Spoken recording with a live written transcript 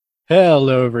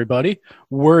Hello, everybody.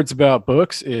 Words About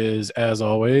Books is, as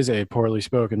always, a poorly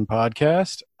spoken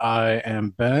podcast. I am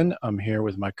Ben. I'm here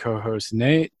with my co host,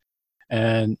 Nate,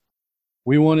 and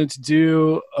we wanted to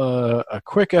do a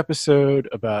quick episode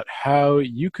about how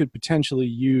you could potentially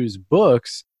use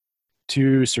books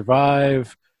to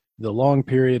survive the long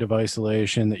period of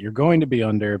isolation that you're going to be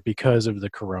under because of the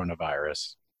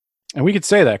coronavirus. And we could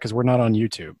say that because we're not on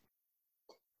YouTube.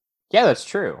 Yeah, that's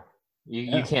true. You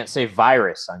Yeah. you can't say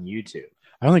virus on YouTube.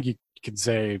 I don't think you could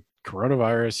say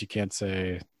coronavirus. You can't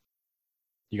say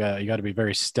you got to be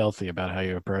very stealthy about how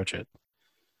you approach it.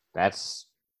 That's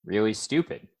really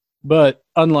stupid. But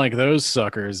unlike those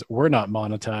suckers, we're not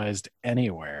monetized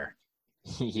anywhere.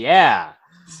 Yeah,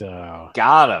 So,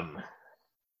 got him.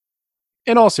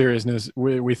 in all seriousness,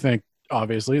 we think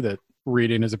obviously that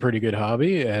reading is a pretty good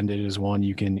hobby and it is one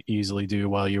you can easily do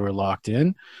while you are locked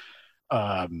in.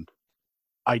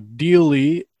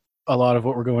 Ideally, a lot of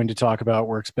what we're going to talk about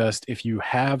works best if you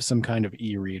have some kind of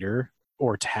e-reader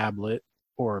or tablet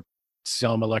or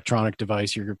some electronic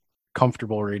device you're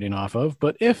comfortable reading off of.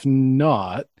 But if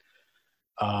not,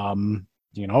 you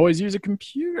can always use a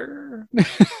computer.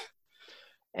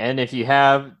 And if you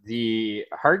have the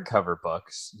hardcover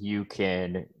books, you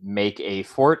can make a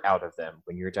fort out of them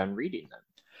when you're done reading them.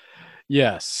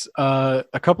 Yes. A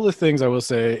couple of things I will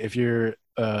say: if you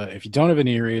don't have an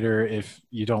e-reader, if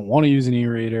you don't want to use an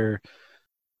e-reader,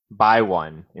 Buy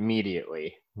one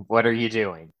immediately. What are you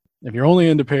doing? if you're only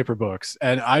into paper books,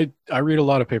 and I read a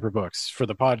lot of paper books for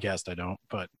the podcast, I don't,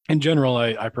 but in general,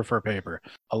 I prefer paper.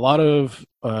 A lot of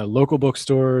local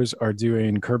bookstores are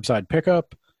doing curbside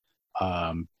pickup.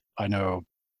 I know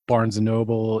Barnes and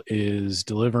Noble is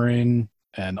delivering,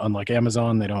 and unlike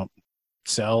Amazon, they don't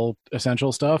sell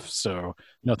essential stuff, so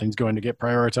nothing's going to get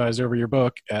prioritized over your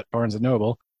book at Barnes and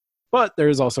Noble. But there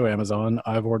is also Amazon.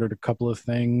 I've ordered a couple of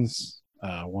things,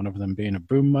 one of them being a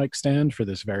boom mic stand for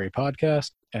this very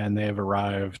podcast, and they have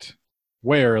arrived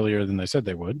way earlier than they said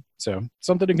they would. So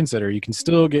something to consider. You can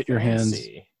still get your hands,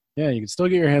 you can still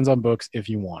get your hands on books if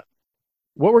you want.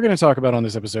 What we're going to talk about on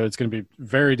this episode, it's going to be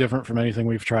very different from anything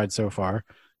we've tried so far.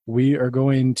 We are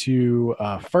going to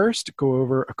first go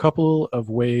over a couple of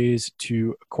ways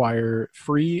to acquire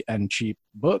free and cheap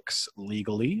books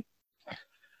legally.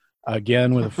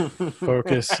 Again, with a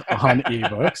focus on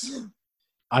ebooks.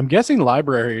 I'm guessing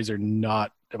libraries are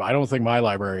not, I don't think my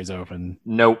library is open.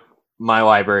 Nope. My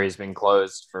library's been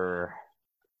closed for,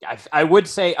 I would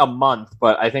say a month,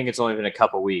 but I think it's only been a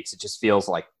couple weeks. It just feels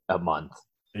like a month.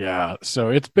 Yeah, so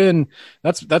it's been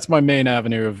that's my main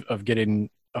avenue of getting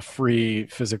a free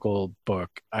physical book.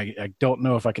 I don't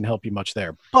know if I can help you much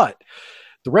there, but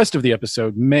the rest of the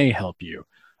episode may help you.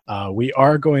 We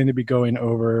are going to be going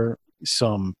over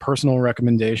some personal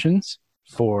recommendations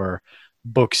for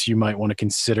books you might want to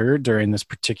consider during this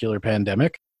particular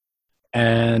pandemic,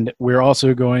 and we're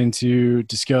also going to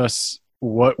discuss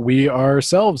what we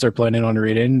ourselves are planning on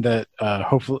reading that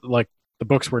hopefully, like, the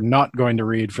books we're not going to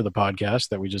read for the podcast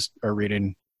that we just are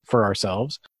reading for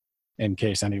ourselves in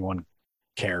case anyone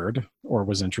cared or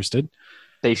was interested.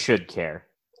 They should care.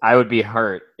 I would be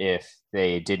hurt if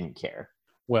they didn't care.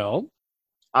 Well,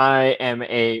 I am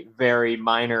a very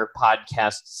minor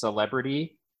podcast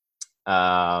celebrity,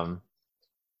 and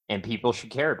people should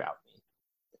care about me.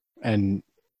 And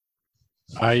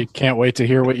I can't wait to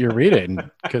hear what you're reading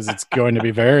because it's going to be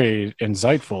very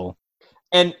insightful.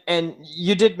 And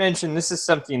you did mention this is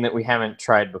something that we haven't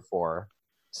tried before.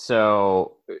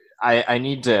 So I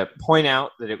need to point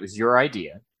out that it was your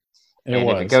idea.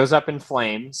 If it goes up in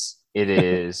flames, it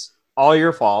is all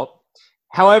your fault.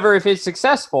 However, if it's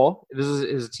successful, it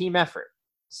is a team effort.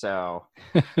 So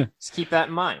just keep that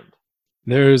in mind.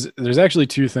 There's actually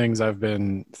two things I've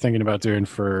been thinking about doing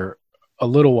for a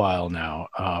little while now.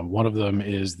 One of them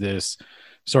is this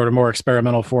sort of more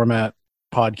experimental format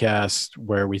podcast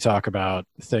where we talk about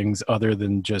things other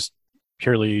than just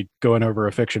purely going over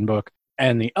a fiction book.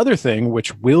 And the other thing,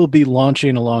 which will be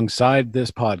launching alongside this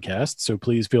podcast, so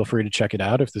please feel free to check it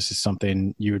out if this is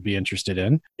something you would be interested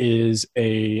in, is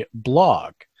a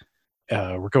blog.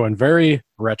 We're going very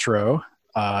retro.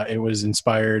 It was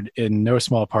inspired in no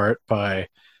small part by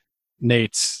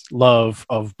Nate's love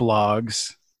of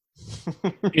blogs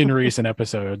in recent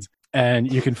episodes.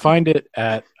 And you can find it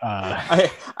at...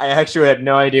 I actually had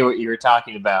no idea what you were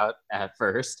talking about at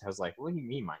first. I was like, what do you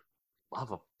mean my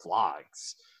love of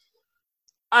vlogs?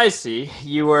 I see.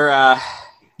 You were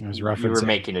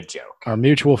making a joke. Our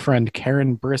mutual friend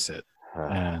Karen Brissett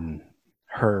and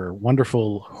her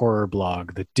wonderful horror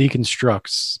blog that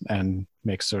deconstructs and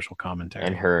makes social commentary.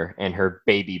 And her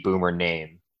baby boomer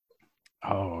name.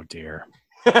 Oh, dear.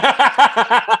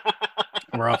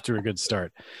 we're off to a good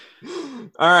start.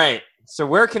 All right. So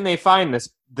where can they find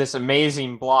this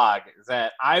amazing blog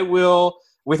that I will,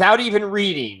 without even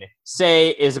reading, say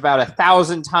is about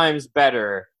 1,000 times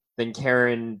better than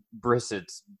Karen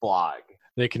Brissett's blog?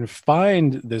 They can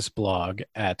find this blog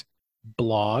at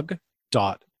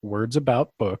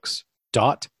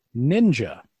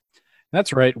blog.wordsaboutbooks.ninja.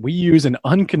 That's right. We use an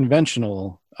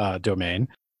unconventional domain.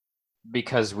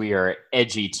 Because we are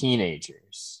edgy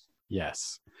teenagers.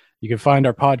 Yes. You can find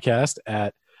our podcast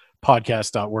at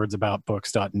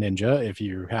podcast.wordsaboutbooks.ninja if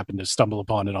you happen to stumble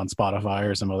upon it on Spotify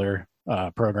or some other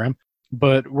program.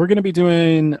 But we're going to be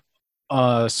doing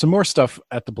some more stuff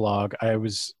at the blog.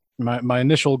 My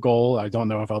initial goal, I don't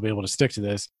know if I'll be able to stick to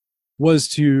this, was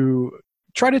to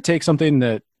try to take something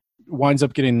that winds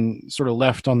up getting sort of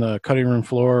left on the cutting room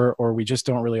floor, or we just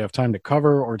don't really have time to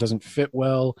cover, or doesn't fit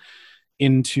well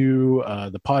into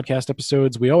the podcast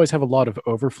episodes. We always have a lot of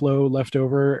overflow left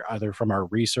over, either from our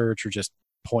research or just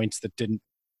points that didn't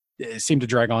seem to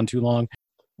drag on too long.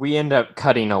 We end up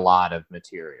cutting a lot of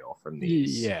material from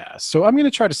these. Yeah, so I'm going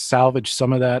to try to salvage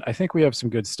some of that. I think we have some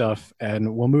good stuff,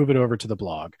 and we'll move it over to the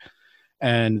blog.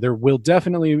 And there will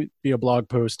definitely be a blog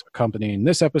post accompanying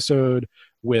this episode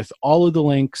with all of the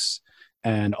links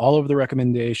and all of the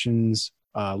recommendations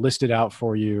listed out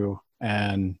for you.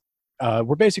 And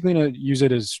we're basically going to use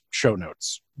it as show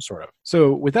notes, sort of.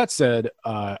 So with that said,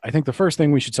 I think the first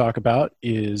thing we should talk about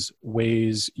is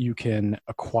ways you can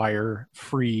acquire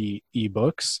free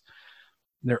ebooks.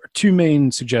 There are two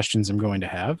main suggestions I'm going to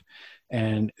have.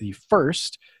 And the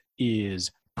first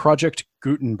is Project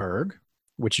Gutenberg,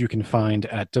 which you can find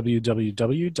at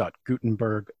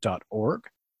www.gutenberg.org.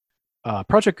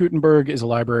 Project Gutenberg is a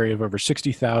library of over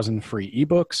 60,000 free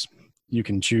ebooks. You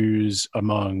can choose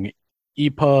among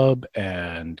EPUB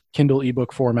and Kindle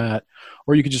ebook format,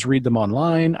 or you could just read them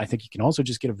online. I think you can also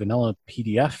just get a vanilla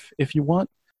PDF if you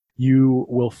want. You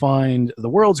will find the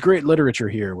world's great literature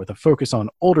here with a focus on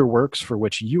older works for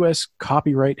which U.S.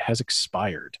 copyright has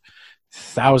expired.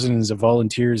 Thousands of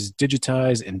volunteers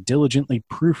digitize and diligently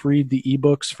proofread the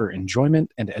ebooks for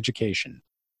enjoyment and education.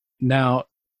 Now,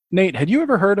 Nate, had you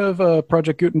ever heard of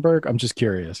Project Gutenberg? I'm just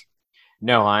curious.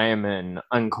 No, I am an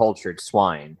uncultured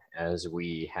swine, as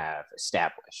we have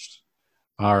established.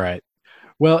 All right.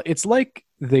 Well, it's like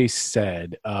they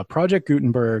said, Project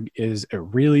Gutenberg is a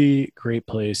really great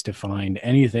place to find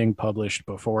anything published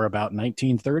before about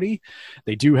 1930.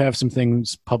 They do have some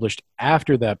things published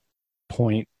after that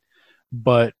point,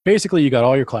 but basically you got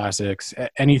all your classics,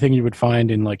 anything you would find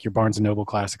in like your Barnes & Noble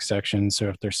classic section. So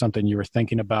if there's something you were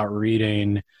thinking about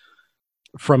reading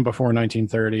from before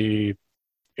 1930,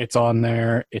 it's on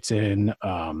there. It's in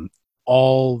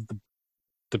all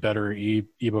the better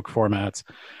ebook formats.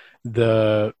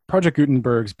 The Project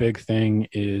Gutenberg's big thing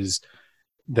is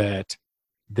that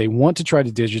they want to try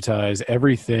to digitize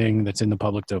everything that's in the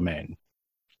public domain.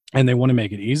 And they want to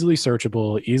make it easily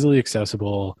searchable, easily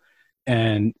accessible,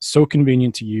 and so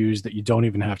convenient to use that you don't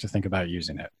even have to think about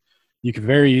using it. You can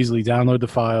very easily download the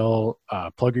file,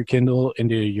 plug your Kindle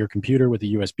into your computer with a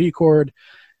USB cord,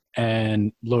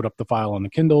 and load up the file on the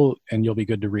Kindle, and you'll be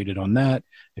good to read it on that.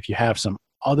 If you have some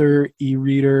other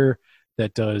e-reader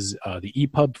that does the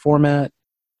EPUB format,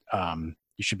 you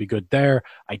should be good there.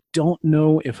 I don't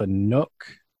know if a Nook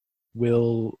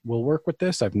will work with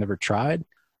this. I've never tried.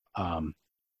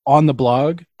 On the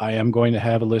blog, I am going to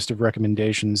have a list of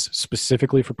recommendations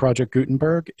specifically for Project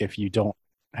Gutenberg. If you don't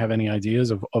have any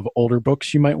ideas of older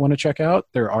books you might want to check out,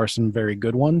 there are some very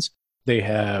good ones. They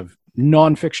have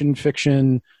nonfiction,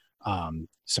 fiction,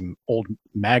 some old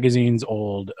magazines,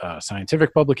 old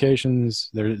scientific publications.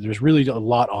 There's really a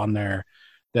lot on there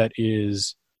that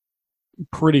is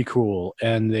pretty cool.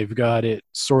 And they've got it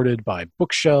sorted by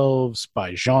bookshelves,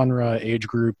 by genre, age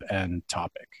group, and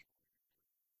topic.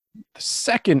 The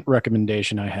second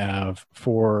recommendation I have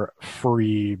for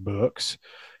free books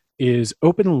is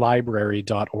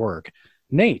openlibrary.org.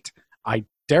 Nate,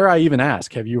 dare I even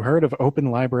ask, have you heard of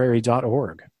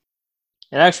openlibrary.org?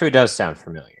 It actually does sound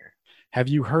familiar. Have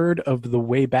you heard of the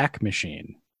Wayback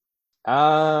Machine?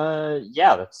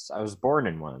 Yeah, I was born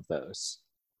in one of those.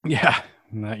 Yeah,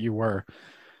 that you were.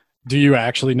 Do you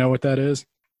actually know what that is?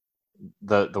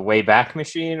 The Wayback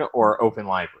Machine or Open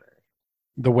Library?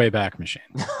 The Wayback Machine.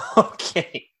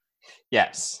 Okay.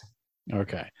 Yes.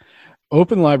 Okay.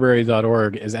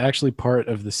 Openlibrary.org is actually part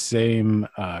of the same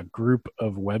group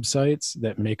of websites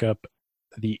that make up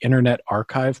the Internet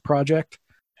Archive Project.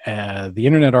 The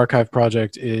Internet Archive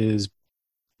Project is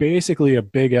basically a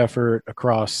big effort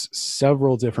across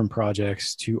several different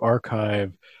projects to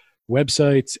archive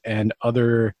websites and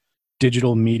other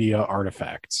digital media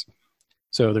artifacts.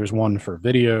 So there's one for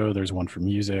video, there's one for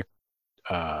music,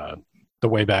 The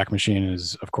Wayback Machine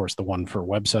is, of course, the one for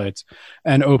websites,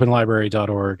 and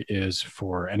openlibrary.org is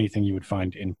for anything you would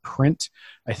find in print.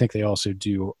 I think they also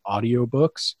do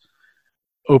audiobooks.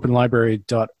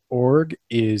 Openlibrary.org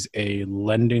is a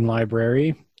lending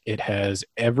library. It has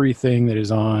everything that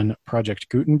is on Project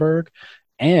Gutenberg,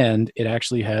 and it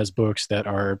actually has books that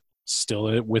are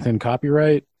still within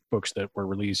copyright, books that were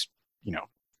released,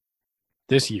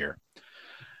 this year.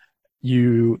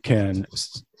 You can...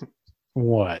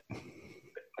 What?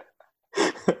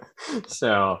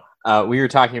 So we were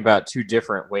talking about two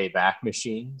different Wayback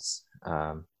Machines.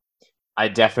 I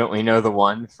definitely know the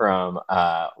one from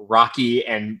Rocky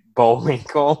and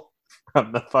Bullwinkle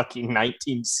from the fucking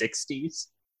 1960s.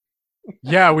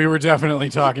 Yeah, we were definitely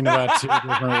talking about two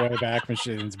different Wayback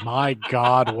Machines. My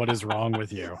God, what is wrong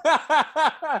with you?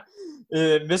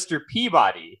 Mr.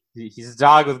 Peabody. He's a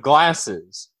dog with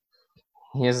glasses.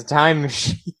 He has a time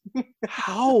machine.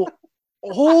 How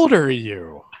old are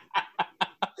you?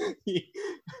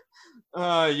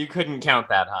 You couldn't count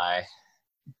that high.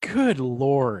 Good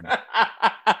Lord.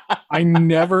 I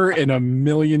never in a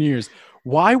million years.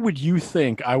 Why would you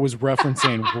think I was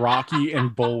referencing Rocky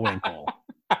and Bullwinkle?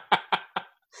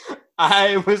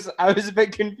 I was a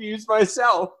bit confused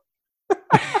myself.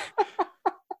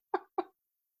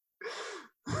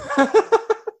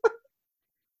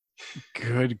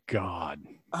 Good God.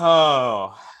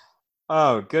 Oh,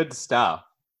 good stuff.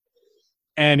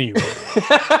 Anyway.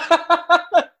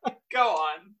 Go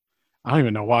on. I don't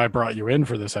even know why I brought you in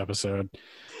for this episode.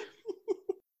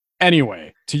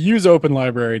 Anyway, to use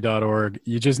openlibrary.org,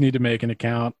 you just need to make an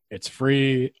account. It's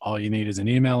free. All you need is an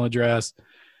email address.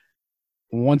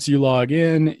 Once you log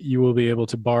in, you will be able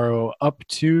to borrow up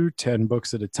to 10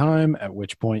 books at a time, at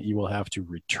which point you will have to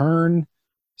return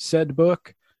said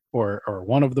book or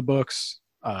one of the books.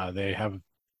 They have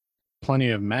plenty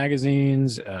of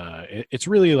magazines. It's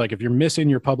really like if you're missing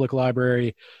your public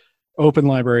library,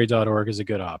 openlibrary.org is a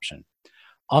good option.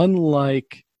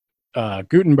 Unlike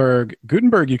Gutenberg,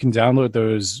 you can download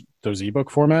those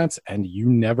ebook formats and you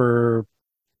never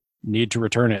need to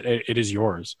return it. It is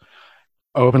yours.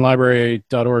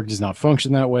 Openlibrary.org does not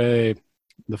function that way.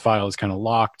 The file is kind of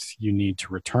locked. You need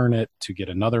to return it to get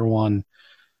another one.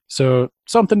 So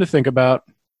something to think about,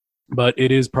 but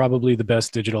it is probably the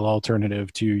best digital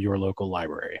alternative to your local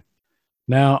library.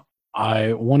 Now,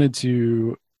 I wanted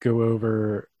to go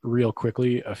over real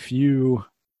quickly a few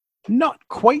not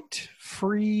quite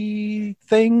free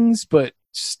things, but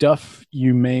stuff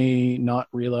you may not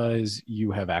realize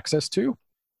you have access to.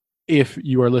 If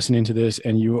you are listening to this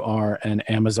and you are an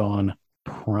Amazon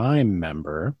Prime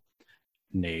member,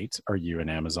 Nate, are you an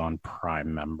Amazon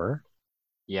Prime member?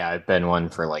 Yeah, I've been one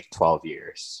for like 12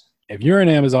 years. If you're an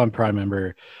Amazon Prime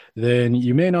member, then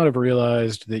you may not have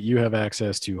realized that you have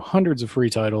access to hundreds of free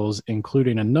titles,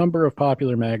 including a number of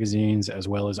popular magazines as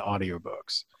well as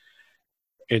audiobooks.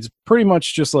 It's pretty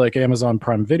much just like Amazon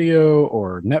Prime Video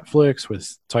or Netflix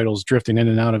with titles drifting in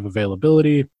and out of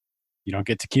availability. You don't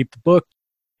get to keep the book.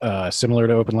 Similar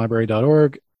to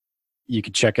openlibrary.org, you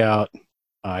could check out,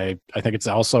 I think it's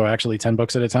also actually 10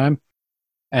 books at a time,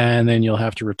 and then you'll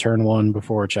have to return one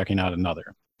before checking out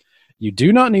another. You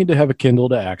do not need to have a Kindle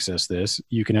to access this.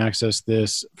 You can access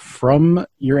this from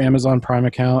your Amazon Prime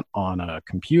account on a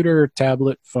computer,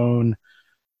 tablet, phone,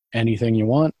 anything you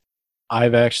want.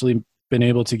 I've actually been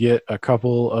able to get a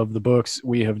couple of the books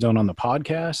we have done on the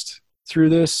podcast through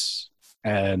this,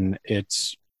 and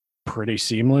it's pretty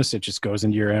seamless. It just goes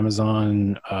into your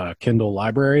Amazon Kindle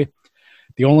library.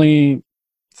 The only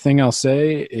thing I'll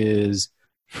say is,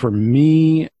 for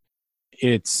me,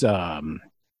 it's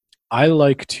I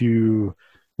like to,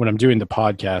 when I'm doing the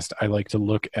podcast, I like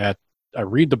to I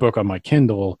read the book on my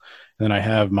Kindle, and then I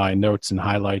have my notes and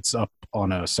highlights up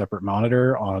on a separate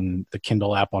monitor on the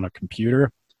Kindle app on a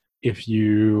computer. If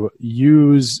you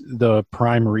use the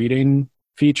Prime Reading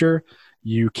feature,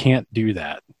 you can't do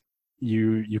that.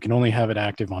 You can only have it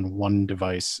active on one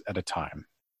device at a time.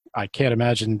 I can't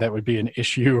imagine that would be an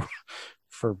issue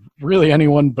for really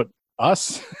anyone but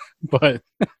us, but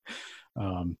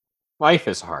life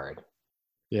is hard.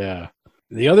 Yeah.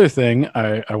 The other thing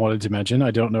I wanted to mention, I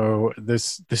don't know,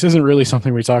 this isn't really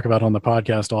something we talk about on the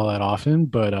podcast all that often,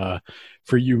 but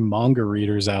for you manga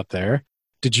readers out there,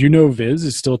 did you know Viz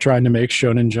is still trying to make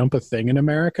Shonen Jump a thing in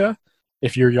America?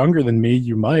 If you're younger than me,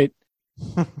 you might.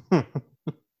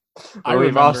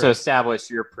 We've also established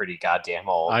you're pretty goddamn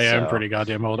old. I am pretty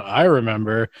goddamn old. I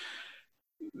remember,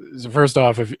 first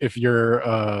off, if you're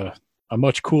a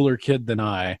much cooler kid than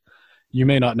I, you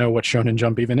may not know what Shonen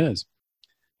Jump even is.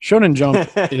 Shonen Jump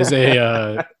is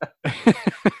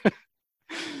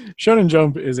Shonen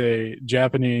Jump is a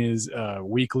Japanese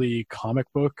weekly comic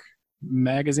book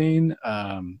magazine.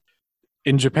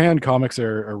 In Japan, comics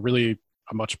are really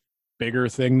a much bigger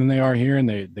thing than they are here, and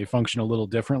they function a little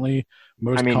differently.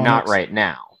 Not right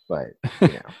now, but you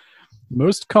know.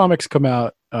 Most comics come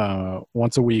out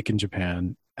once a week in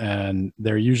Japan, and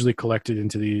they're usually collected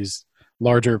into these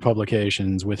larger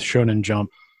publications, with Shonen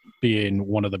Jump being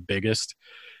one of the biggest.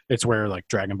 It's where like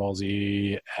Dragon Ball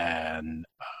Z and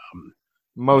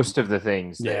most of the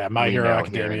things My Hero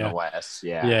Academia here in the West.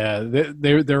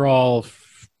 They're all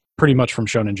pretty much from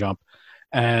Shonen Jump.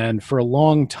 And for a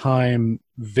long time,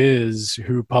 Viz,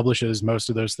 who publishes most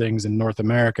of those things in North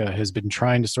America, has been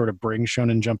trying to sort of bring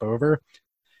Shonen Jump over.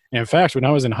 And in fact, when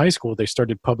I was in high school, they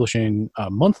started publishing a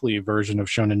monthly version of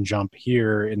Shonen Jump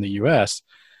here in the US,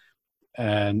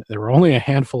 and there were only a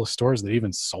handful of stores that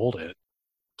even sold it.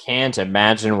 Can't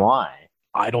imagine why.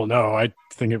 I don't know. I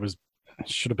think it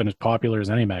should have been as popular as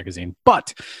any magazine.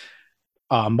 But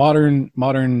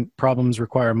modern problems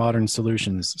require modern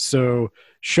solutions. So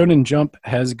Shonen Jump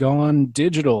has gone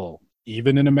digital,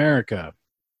 even in America.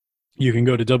 You can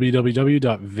go to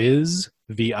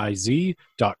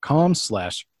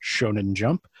www.viz.com/Shonen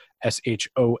Jump,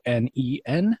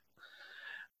 SHONEN.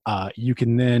 You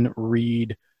can then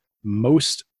read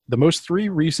the most 3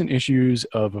 recent issues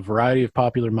of a variety of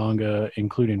popular manga,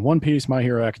 including One Piece, My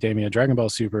Hero Academia, Dragon Ball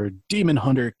Super, Demon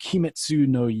Hunter, Kimetsu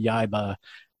no Yaiba,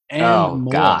 and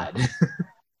more. God.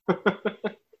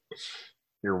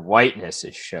 Your whiteness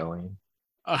is showing.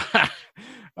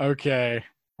 Okay.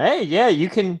 Hey, yeah, you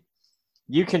can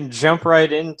jump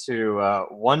right into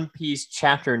One Piece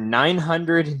chapter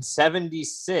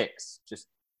 976. Just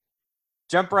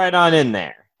jump right on in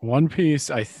there. One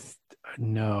Piece,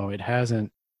 no, it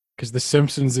hasn't, because The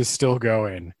Simpsons is still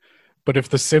going. But if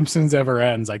The Simpsons ever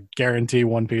ends, I guarantee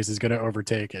One Piece is going to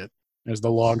overtake it as the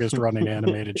longest running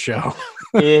animated show.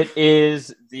 It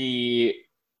is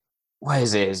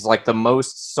It's like the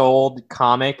most sold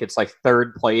comic. It's like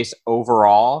 3rd place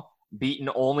overall, beaten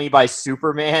only by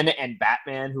Superman and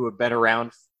Batman, who have been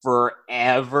around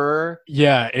forever.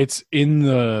 Yeah, it's in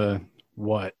the,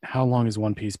 how long has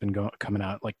One Piece been coming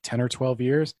out? Like 10 or 12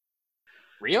 years?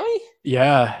 Really?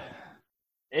 Yeah.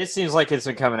 It seems like it's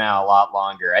been coming out a lot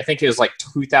longer. I think it was like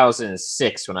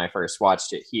 2006 when I first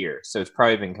watched it here. So it's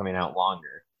probably been coming out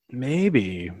longer.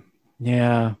 Maybe.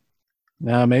 Yeah.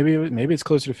 No, maybe it's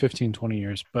closer to 15, 20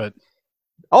 years, but...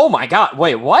 Oh my God.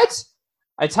 Wait, what?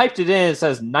 I typed it in. It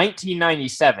says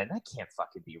 1997. That can't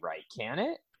fucking be right, can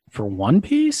it? For One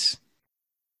Piece?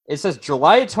 It says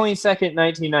July 22nd,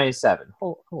 1997.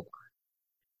 Hold on.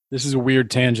 This is a weird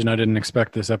tangent I didn't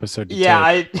expect this episode to take.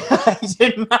 I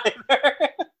didn't either.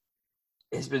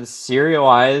 It's been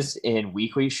serialized in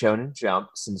Weekly Shonen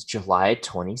Jump since July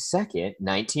 22nd,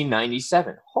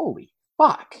 1997. Holy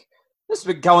fuck. This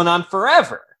has been going on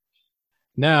forever.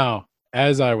 Now,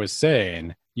 as I was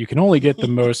saying, you can only get the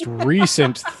most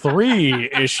recent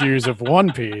 3 issues of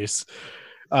One Piece.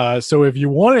 So if you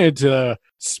wanted to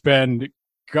spend,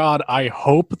 God, I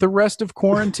hope the rest of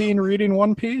quarantine reading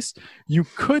One Piece, you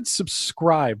could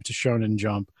subscribe to Shonen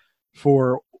Jump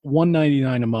for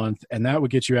 $1.99 a month, and that would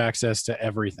get you access to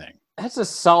everything. That's a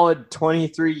solid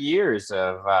 23 years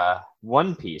of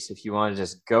One Piece if you want to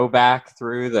just go back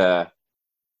through the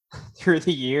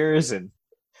years and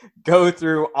go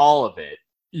through all of it.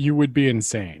 You would be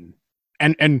insane.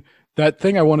 And that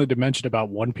thing I wanted to mention about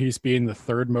One Piece being the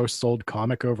 3rd most sold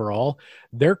comic overall,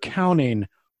 they're counting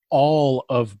all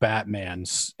of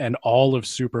Batman's and all of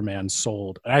Superman's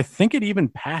sold. And I think it even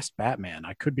passed Batman.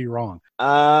 I could be wrong.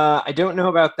 I don't know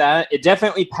about that. It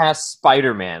definitely passed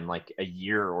Spider-Man like a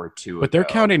year or 2 ago. But they're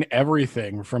counting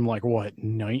everything from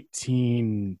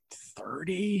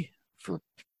 1930 for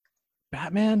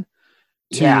Batman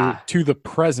to the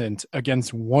present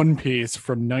against One Piece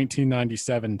from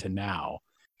 1997 to now.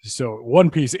 So One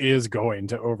Piece is going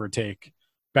to overtake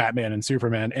Batman and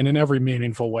Superman, and in every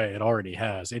meaningful way it already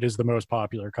has. It is the most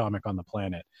popular comic on the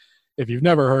planet. If you've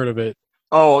never heard of it,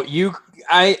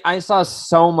 I saw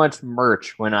so much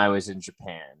merch when I was in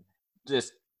Japan.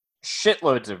 Just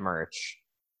shitloads of merch.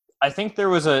 I think there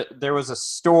was a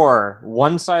store.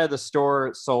 One side of the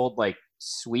store sold like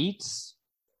sweets,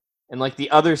 and like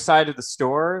the other side of the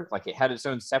store, like it had its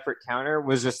own separate counter,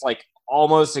 was just like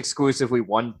almost exclusively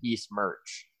One Piece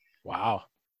merch. Wow.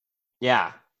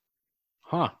 Yeah.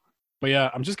 Huh. But yeah,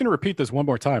 I'm just going to repeat this one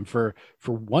more time. For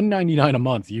 $1.99 a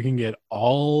month, you can get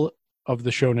all of the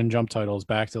Shonen Jump titles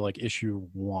back to like issue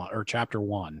 1 or chapter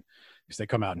 1, because they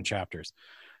come out in chapters.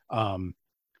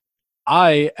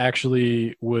 I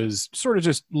actually was sort of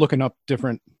just looking up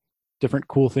different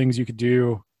cool things you could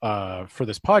do for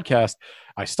this podcast.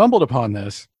 I stumbled upon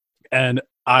this, And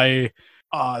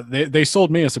they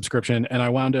sold me a subscription, and I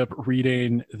wound up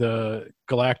reading the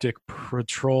Galactic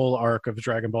Patrol arc of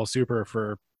Dragon Ball Super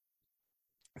for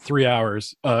 3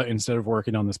 hours instead of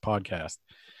working on this podcast.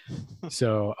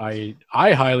 So I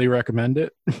highly recommend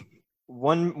it.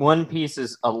 One Piece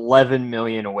is 11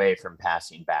 million away from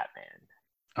passing Batman.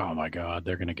 Oh my God,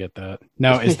 they're gonna get that.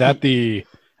 Now, is that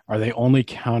are they only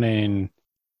counting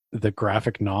the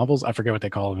graphic novels? I forget what they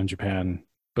call them in Japan,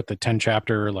 but the 10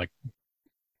 chapter like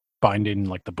binding,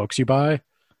 like the books you buy.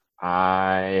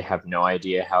 I have no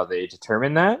idea how they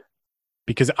determine that.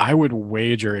 Because I would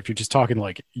wager, if you're just talking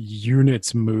like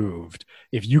units moved,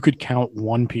 if you could count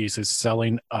One Piece as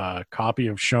selling a copy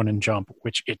of Shonen Jump,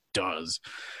 which it does.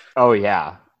 Oh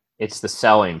yeah, it's the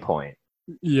selling point.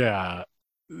 Yeah,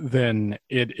 then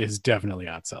it is definitely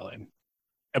outselling.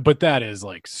 But that is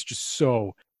like just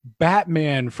so.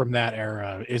 Batman from that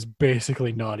era is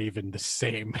basically not even the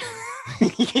same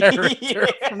character.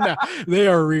 Yeah. They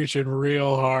are reaching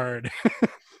real hard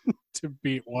to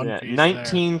beat One Piece.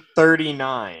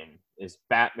 1939 is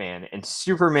Batman, and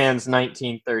Superman's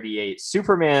 1938.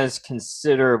 Superman is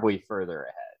considerably further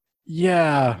ahead.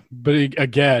 Yeah, but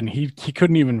again, he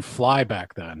couldn't even fly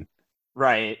back then.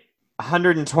 Right.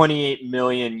 128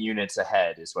 million units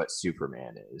ahead is what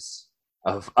Superman is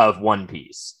of One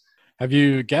Piece. Have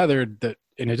you gathered that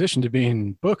in addition to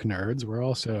being book nerds, we're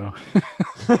also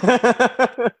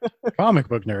comic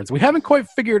book nerds? We haven't quite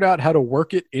figured out how to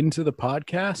work it into the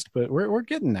podcast, but we're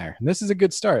getting there. And this is a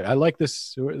good start. I like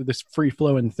this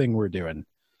free-flowing thing we're doing.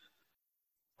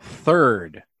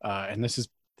 Third, and this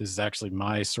is actually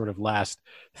my sort of last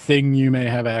thing you may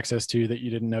have access to that you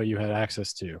didn't know you had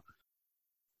access to.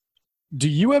 Do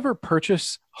you ever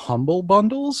purchase Humble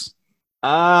Bundles?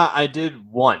 I did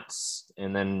once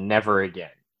and then never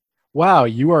again. Wow,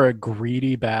 you are a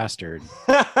greedy bastard.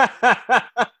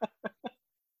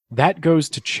 That goes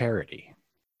to charity.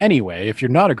 Anyway, if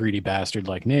you're not a greedy bastard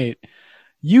like Nate,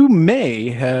 you may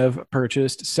have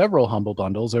purchased several Humble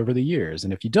Bundles over the years.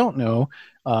 And if you don't know,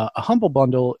 a Humble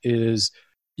Bundle is,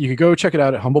 you can go check it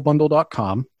out at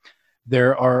humblebundle.com.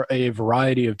 There are a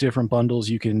variety of different bundles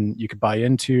you could buy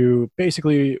into.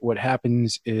 Basically, what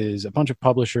happens is a bunch of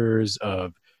publishers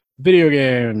of video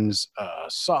games,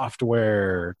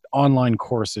 software, online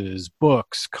courses,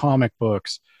 books, comic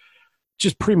books,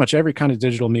 just pretty much every kind of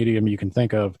digital medium you can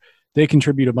think of. They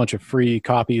contribute a bunch of free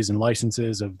copies and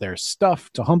licenses of their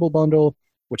stuff to Humble Bundle,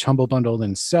 which Humble Bundle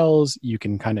then sells. You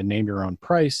can kind of name your own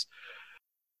price.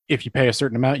 If you pay a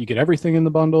certain amount, you get everything in the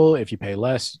bundle. If you pay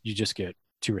less, you just get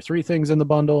 2 or 3 things in the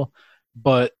bundle,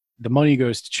 but the money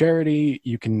goes to charity.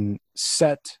 You can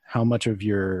set how much of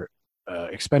your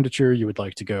expenditure you would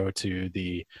like to go to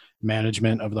the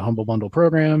management of the Humble Bundle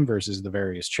program versus the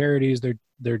various charities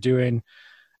they're doing.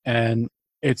 And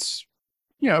it's,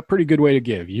 a pretty good way to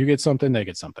give. You get something, they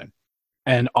get something.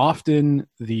 And often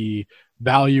the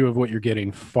value of what you're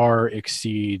getting far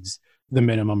exceeds the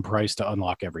minimum price to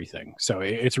unlock everything. So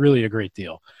it's really a great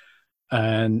deal.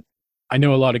 And I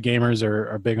know a lot of gamers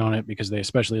are big on it because they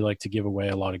especially like to give away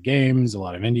a lot of games, a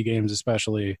lot of indie games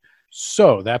especially.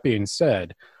 So that being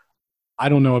said, I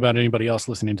don't know about anybody else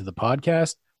listening to the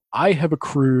podcast. I have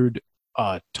accrued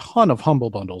a ton of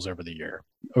Humble Bundles over the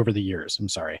years. I'm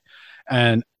sorry.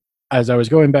 And as I was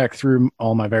going back through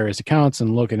all my various accounts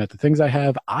and looking at the things I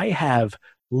have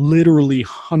literally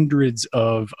hundreds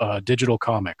of digital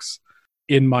comics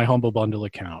in my Humble Bundle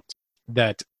account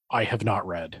that I have not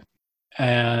read.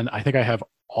 And I think I have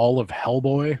all of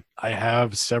Hellboy. I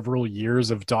have several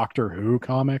years of Doctor Who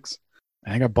comics.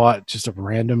 I think I bought just a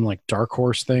random like Dark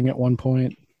Horse thing at one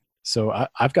point. So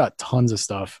I've got tons of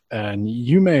stuff, and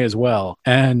you may as well.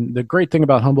 And the great thing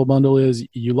about Humble Bundle is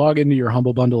you log into your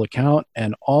Humble Bundle account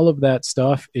and all of that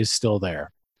stuff is still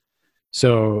there.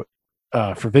 So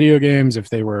for video games, if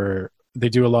they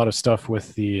do a lot of stuff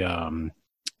with the,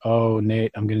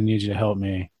 Nate, I'm going to need you to help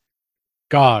me.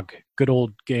 GOG, good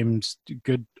old games.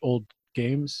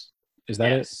 Is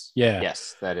that it? Yeah.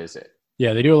 Yes, that is it.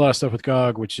 Yeah, they do a lot of stuff with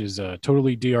GOG, which is a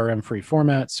totally DRM-free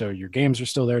format, so your games are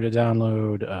still there to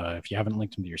download. If you haven't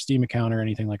linked them to your Steam account or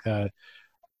anything like that,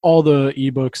 all the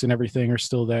ebooks and everything are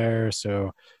still there,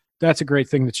 so that's a great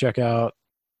thing to check out.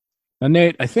 Now,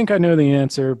 Nate, I think I know the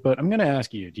answer, but I'm going to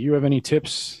ask you, do you have any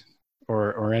tips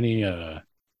or any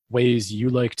ways you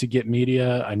like to get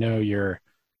media? I know your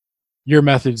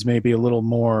methods may be a little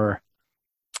more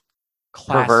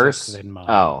classic perverse than mine.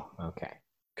 Oh, okay.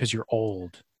 Because you're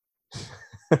old.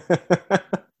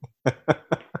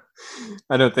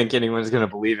 I don't think anyone's going to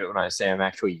believe it when I say I'm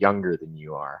actually younger than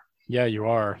you are. Yeah, you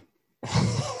are.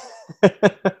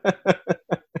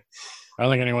 I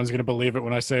don't think anyone's going to believe it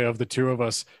when I say of the two of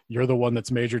us, you're the one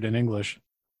that's majored in English.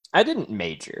 I didn't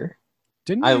major.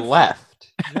 Didn't I you?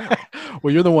 left. No.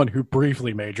 Well, you're the one who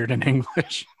briefly majored in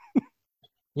English.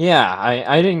 Yeah,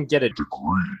 I didn't get a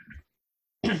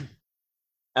degree.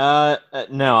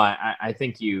 No, I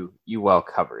think you well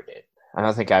covered it. I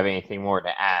don't think I have anything more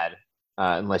to add,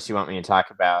 unless you want me to talk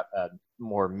about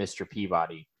more Mr.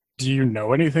 Peabody. Do you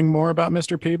know anything more about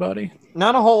Mr. Peabody?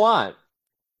 Not a whole lot.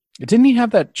 Didn't he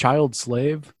have that child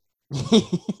slave?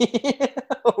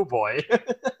 Oh boy.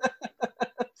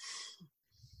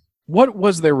 What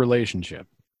was their relationship?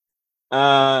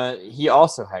 He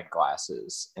also had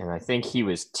glasses, and I think he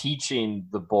was teaching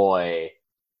the boy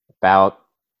about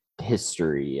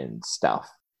history and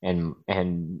stuff. And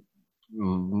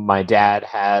my dad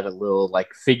had a little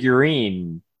like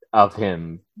figurine of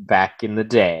him back in the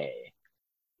day,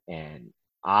 and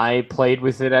I played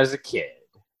with it as a kid.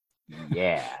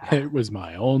 Yeah. It was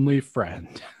my only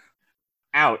friend.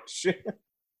 Ouch.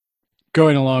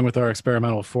 Going along with our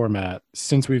experimental format,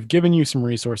 since we've given you some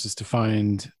resources to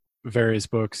find various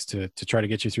books to try to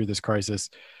get you through this crisis,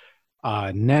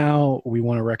 now we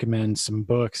want to recommend some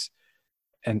books.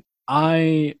 And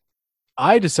I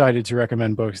decided to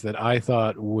recommend books that I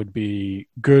thought would be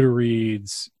good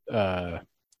reads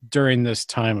during this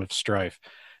time of strife.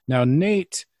 Now,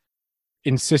 Nate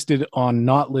insisted on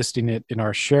not listing it in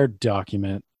our shared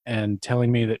document and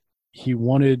telling me that he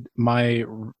wanted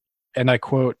and I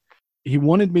quote, he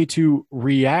wanted me to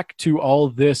react to all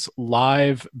this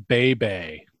live,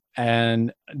 baby.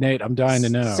 And Nate, I'm dying to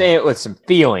know. Say it with some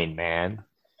feeling, man.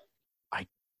 I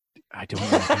don't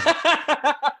know.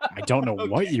 I don't know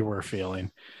what you were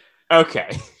feeling. Okay.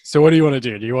 So what do you want to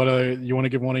do? Do you want to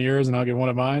give one of yours and I'll give one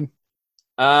of mine?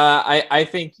 I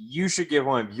think you should give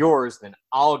one of yours, then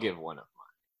I'll give one of mine.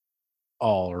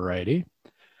 Alrighty.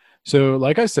 So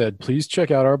like I said, please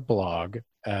check out our blog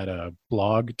at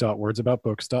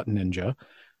blog.wordsaboutbooks.ninja.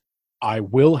 I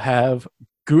will have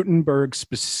Gutenberg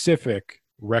specific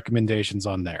recommendations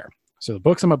on there. So the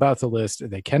books I'm about to list,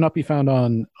 they cannot be found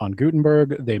on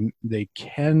Gutenberg. They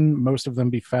can, most of them,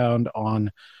 be found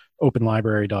on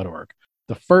openlibrary.org.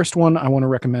 The first one I want to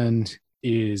recommend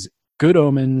is Good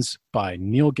Omens by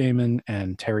Neil Gaiman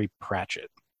and Terry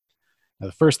Pratchett. Now,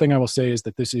 the first thing I will say is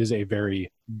that this is a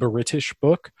very British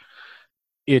book.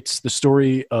 It's the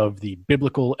story of the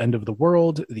biblical end of the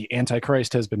world. The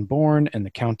Antichrist has been born, and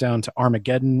the countdown to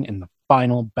Armageddon and the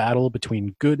final battle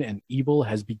between good and evil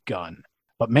has begun.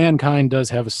 But mankind does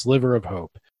have a sliver of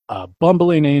hope. A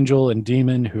bumbling angel and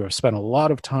demon who have spent a lot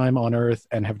of time on Earth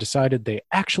and have decided they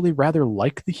actually rather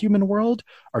like the human world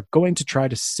are going to try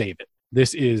to save it.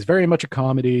 This is very much a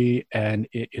comedy, and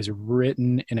it is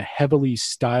written in a heavily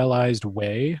stylized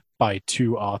way by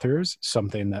two authors,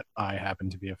 something that I happen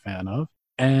to be a fan of.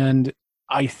 And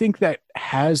I think that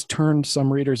has turned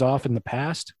some readers off in the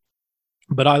past,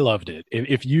 but I loved it.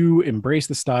 If you embrace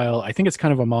the style, I think it's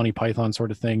kind of a Monty Python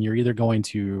sort of thing. You're either going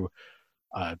to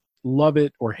love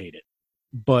it or hate it.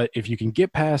 But if you can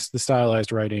get past the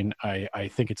stylized writing,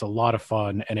 I think it's a lot of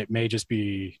fun, and it may just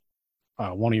be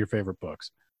one of your favorite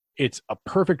books. It's a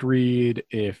perfect read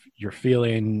if you're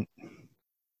feeling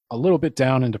a little bit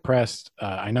down and depressed.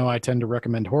 I know I tend to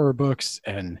recommend horror books,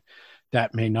 and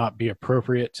that may not be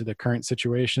appropriate to the current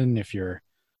situation if you're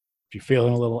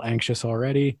feeling a little anxious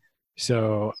already.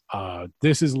 So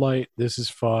this is light. This is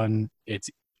fun. It's,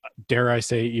 dare I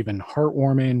say, even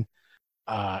heartwarming.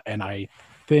 And I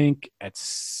think at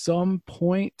some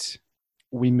point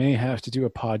we may have to do a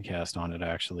podcast on it,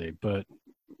 actually, but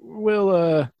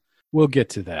we'll get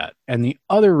to that. And the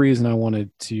other reason I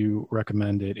wanted to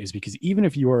recommend it is because even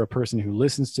if you are a person who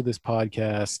listens to this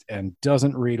podcast and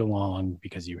doesn't read along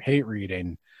because you hate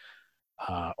reading,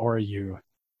 or you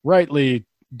rightly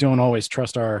don't always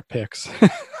trust our picks,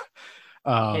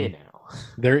 Hey now.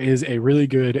 there is a really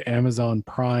good Amazon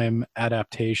Prime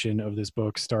adaptation of this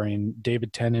book starring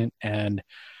David Tennant and,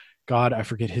 God, I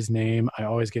forget his name. I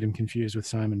always get him confused with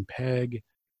Simon Pegg.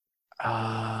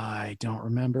 I don't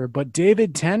remember, but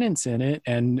David Tennant's in it,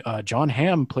 and John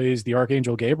Hamm plays the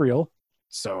Archangel Gabriel.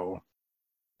 So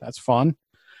that's fun.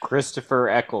 Christopher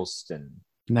Eccleston.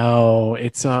 No,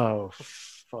 it's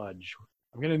fudge.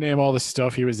 I'm gonna name all the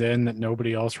stuff he was in that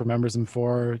nobody else remembers him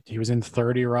for. He was in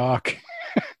 30 Rock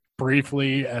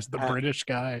briefly as the British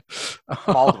guy.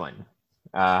 Baldwin.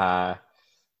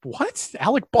 What?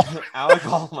 Alec Baldwin? Alec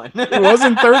Baldwin. It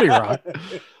wasn't 30 Rock.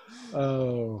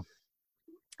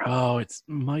 Oh, it's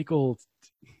Michael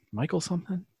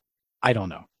something? I don't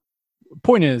know.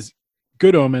 Point is,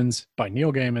 Good Omens by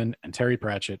Neil Gaiman and Terry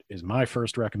Pratchett is my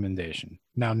first recommendation.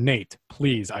 Now, Nate,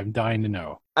 please, I'm dying to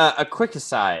know. A quick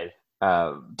aside,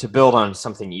 to build on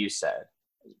something you said.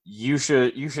 you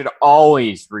should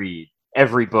always read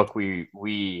every book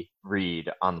we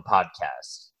read on the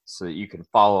podcast so that you can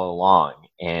follow along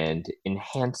and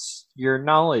enhance your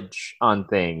knowledge on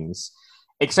things,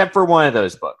 except for one of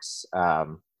those books.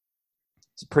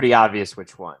 It's pretty obvious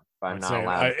which one, but I'm not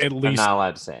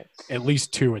allowed to say it. At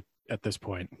least two at this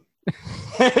point.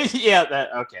 Yeah,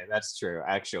 that's true,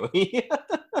 actually.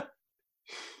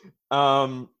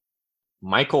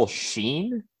 Michael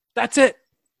Sheen? That's it.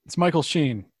 It's Michael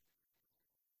Sheen.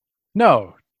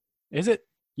 No. Is it?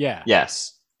 Yeah.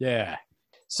 Yes. Yeah.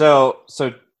 So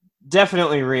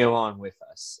definitely read along with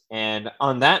us. And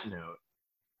on that note,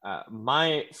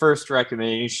 my first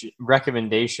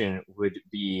recommendation would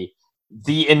be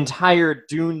the entire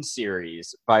Dune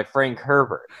series by Frank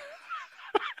Herbert.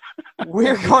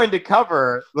 We're going to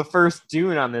cover the first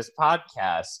Dune on this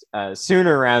podcast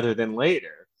sooner rather than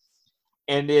later.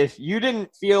 And if you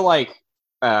didn't feel like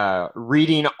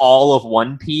reading all of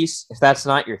One Piece, if that's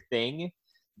not your thing,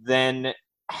 then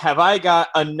have I got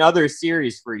another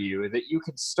series for you that you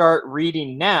could start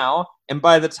reading now, and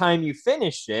by the time you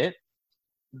finish it,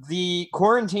 the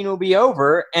quarantine will be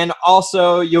over, and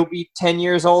also you'll be 10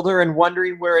 years older and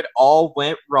wondering where it all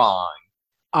went wrong.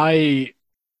 I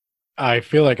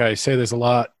feel like I say this a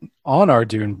lot on our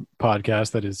Dune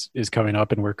podcast that is coming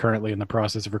up, and we're currently in the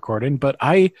process of recording, but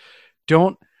I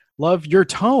don't love your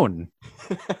tone.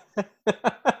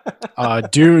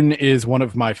 Dune is one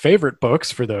of my favorite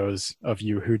books, for those of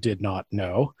you who did not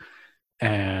know,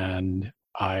 and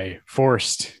I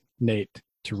forced Nate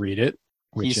to read it.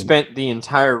 He spent the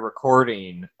entire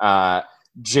recording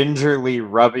gingerly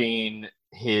rubbing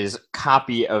his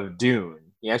copy of Dune.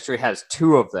 He actually has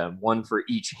two of them, one for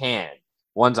each hand.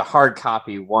 One's a hard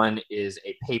copy, one is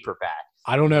a paperback.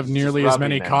 I don't have nearly as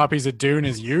many copies of Dune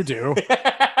as you do.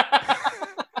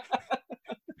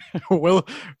 We'll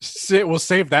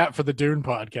save that for the Dune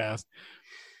podcast.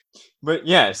 But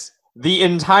yes, the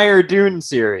entire Dune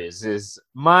series is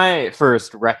my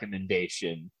first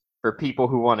recommendation for people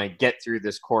who want to get through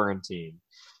this quarantine.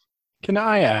 Can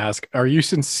I ask, are you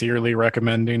sincerely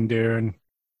recommending Dune?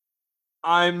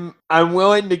 I'm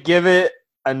willing to give it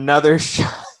another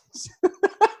shot.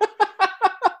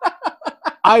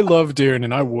 I love Dune,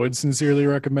 and I would sincerely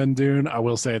recommend Dune. I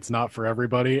will say it's not for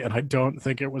everybody, and I don't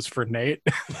think it was for Nate.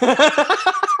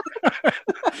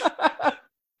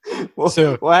 We'll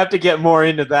have to get more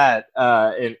into that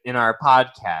in our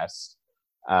podcast,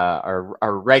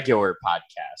 our regular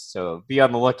podcast. So be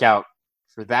on the lookout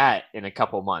for that in a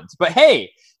couple months. But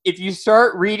hey, if you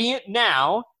start reading it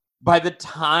now, by the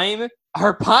time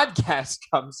our podcast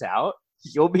comes out,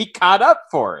 you'll be caught up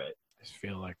for it. I just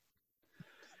feel like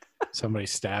somebody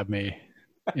stabbed me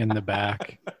in the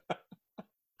back.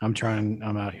 I'm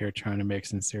out here trying to make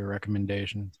sincere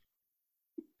recommendations,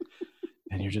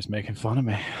 and you're just making fun of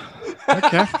me.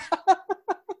 Okay.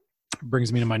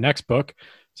 Brings me to my next book,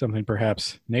 something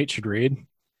perhaps Nate should read.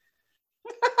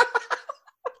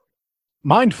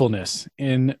 Mindfulness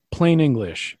in Plain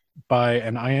English by,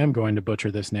 and I am going to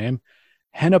butcher this name,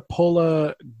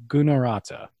 Henipola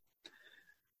Gunaratha.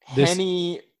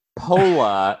 Henipola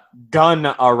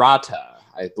Gunaratha,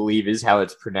 I believe is how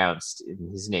it's pronounced in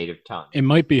his native tongue. It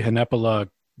might be Henipola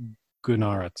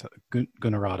Gunaratha,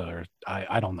 or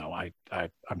I don't know.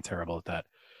 I'm terrible at that.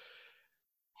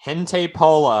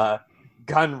 Henipola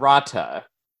Gunaratha.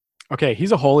 Okay,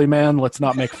 he's a holy man. Let's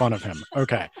not make fun of him.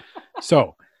 Okay,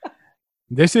 so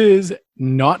this is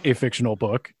not a fictional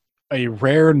book, a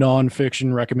rare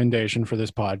nonfiction recommendation for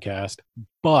this podcast,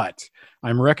 but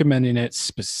I'm recommending it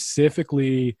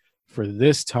specifically for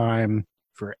this time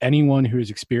for anyone who is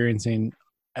experiencing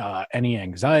any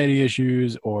anxiety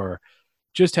issues or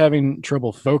just having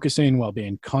trouble focusing while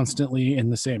being constantly in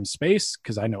the same space,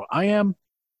 because I know I am.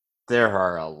 There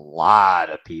are a lot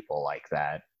of people like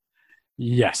that.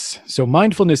 Yes. So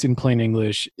Mindfulness in Plain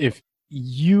English, if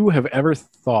you have ever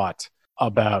thought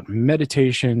about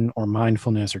meditation or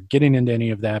mindfulness or getting into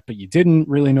any of that, but you didn't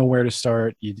really know where to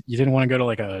start, you didn't want to go to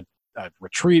like a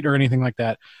retreat or anything like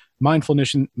that,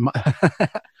 Mindfulness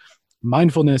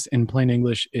in Plain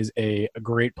English is a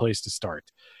great place to start.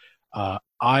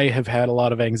 I have had a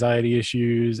lot of anxiety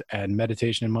issues, and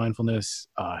meditation and mindfulness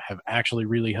have actually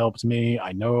really helped me.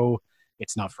 I know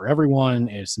it's not for everyone.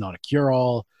 It's not a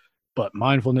cure-all, but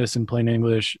Mindfulness in Plain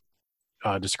English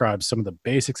describes some of the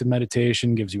basics of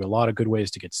meditation, gives you a lot of good ways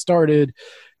to get started,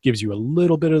 gives you a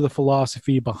little bit of the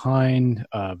philosophy behind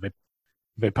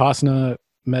Vipassana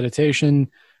meditation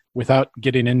without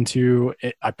getting into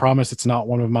it. I promise it's not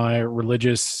one of my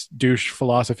religious douche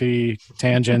philosophy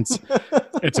tangents.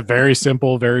 It's a very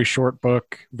simple, very short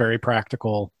book, very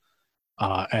practical.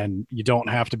 and you don't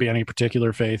have to be any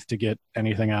particular faith to get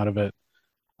anything out of it.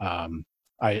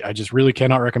 I just really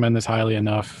cannot recommend this highly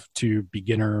enough to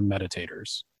beginner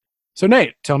meditators. So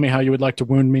Nate, tell me how you would like to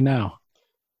wound me now.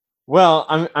 Well,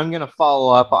 I'm going to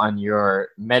follow up on your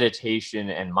meditation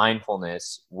and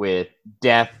mindfulness with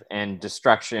death and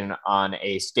destruction on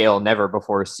a scale never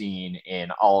before seen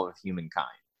in all of humankind.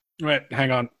 Wait,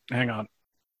 hang on.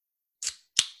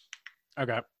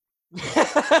 Okay.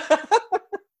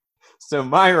 So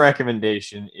my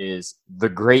recommendation is The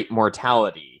Great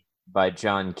Mortality by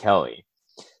John Kelly.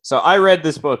 So I read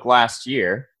this book last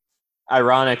year,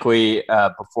 ironically,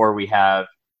 before we have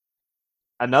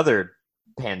another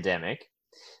pandemic.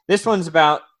 This one's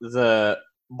about the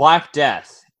Black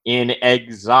Death in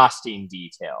exhausting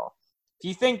detail. If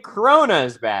you think Corona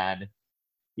is bad,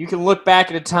 you can look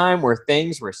back at a time where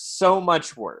things were so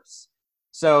much worse.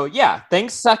 So yeah,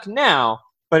 things suck now,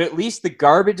 but at least the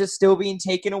garbage is still being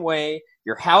taken away.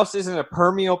 Your house isn't a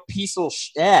permeable piece of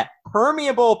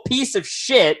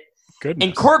shit. Goodness.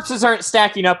 And corpses aren't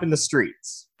stacking up in the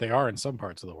streets. They are in some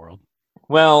parts of the world.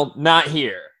 Well, not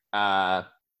here.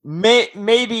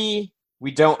 Maybe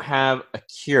we don't have a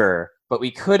cure, but we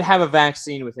could have a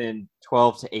vaccine within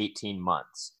 12 to 18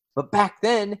 months. But back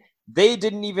then, they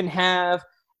didn't even have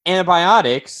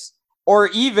antibiotics or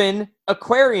even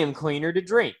aquarium cleaner to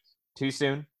drink. Too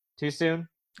soon?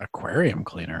 Aquarium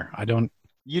cleaner?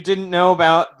 You didn't know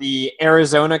about the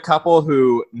Arizona couple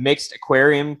who mixed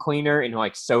aquarium cleaner in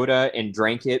like soda and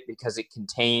drank it because it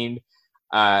contained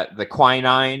the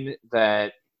quinine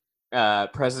that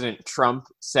President Trump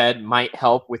said might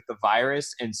help with the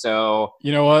virus. And so,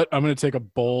 you know what? I'm going to take a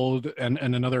bold and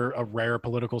a rare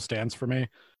political stance for me.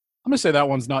 I'm going to say that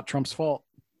one's not Trump's fault.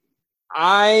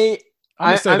 I'm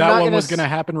going to say that one was going to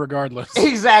happen regardless.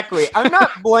 Exactly. I'm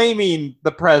not blaming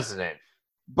the president.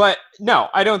 But no,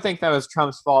 I don't think that was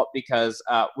Trump's fault because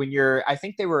when I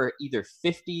think they were either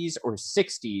 50s or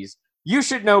 60s, you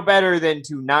should know better than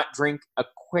to not drink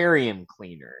aquarium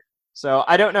cleaner. So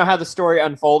I don't know how the story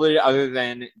unfolded other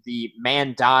than the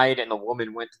man died and the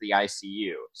woman went to the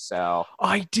ICU. So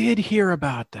I did hear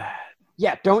about that.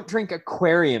 Yeah, don't drink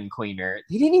aquarium cleaner.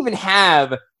 They didn't even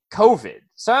have COVID.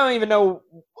 So I don't even know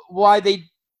why they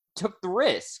took the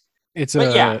risk.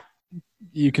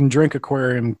 You can drink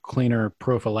aquarium cleaner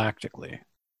prophylactically.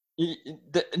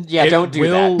 Don't do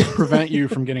that. It will prevent you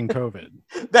from getting COVID.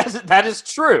 That is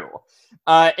true.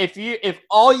 If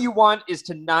all you want is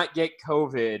to not get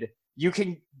COVID, you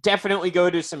can definitely go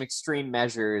to some extreme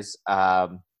measures that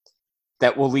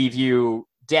will leave you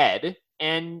dead,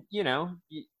 and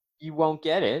you won't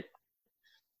get it.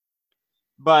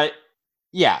 But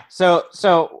yeah, so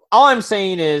all I'm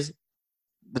saying is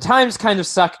the times kind of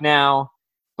suck now,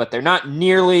 but they're not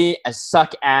nearly as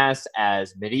suck-ass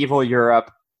as medieval Europe,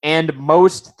 and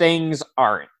most things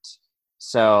aren't.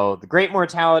 So, The Great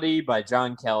Mortality by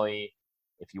John Kelly,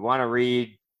 if you want to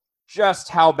read just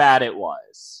how bad it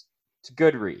was, it's a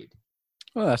good read.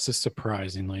 Well, that's a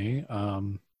surprisingly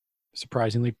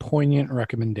poignant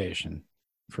recommendation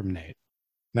from Nate.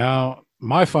 Now,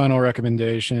 my final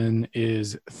recommendation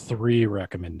is 3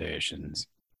 recommendations.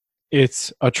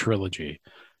 It's a trilogy.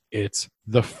 It's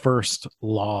the First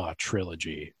Law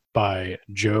trilogy by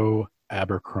Joe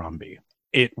Abercrombie.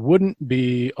 It wouldn't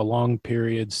be a long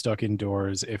period stuck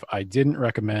indoors if I didn't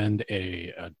recommend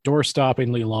a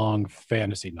door-stoppingly long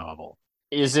fantasy novel.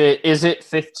 Is it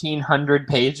 1,500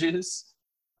 pages?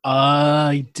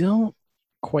 I don't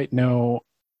quite know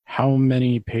how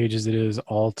many pages it is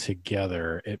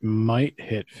altogether. It might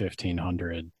hit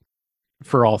 1,500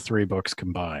 for all 3 books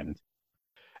combined.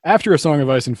 After A Song of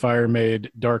Ice and Fire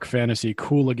made dark fantasy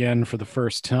cool again for the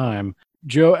first time,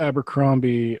 Joe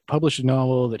Abercrombie published a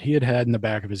novel that he had had in the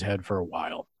back of his head for a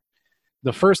while.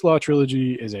 The First Law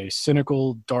trilogy is a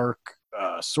cynical, dark,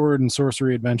 sword and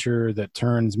sorcery adventure that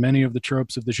turns many of the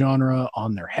tropes of the genre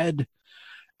on their head.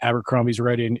 Abercrombie's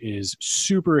writing is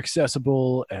super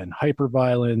accessible and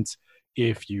hyper-violent.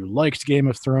 If you liked Game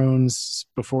of Thrones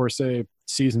before, say,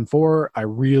 season 4, I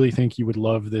really think you would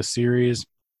love this series.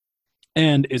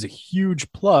 And is a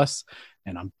huge plus,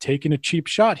 and I'm taking a cheap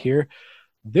shot here,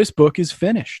 this book is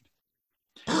finished.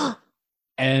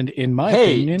 And in my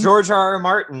opinion... George R.R.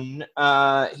 Martin,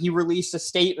 he released a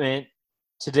statement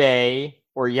today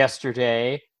or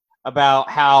yesterday about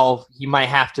how he might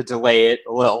have to delay it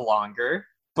a little longer,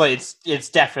 but it's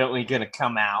definitely going to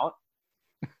come out.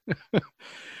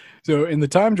 So in the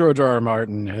time George R.R.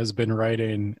 Martin has been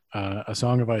writing A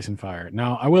Song of Ice and Fire.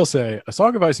 Now, I will say, A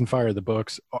Song of Ice and Fire, the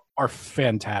books are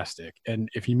fantastic. And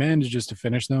if he manages to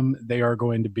finish them, they are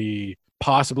going to be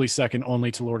possibly second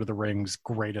only to Lord of the Rings'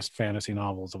 greatest fantasy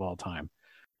novels of all time.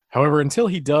 However, until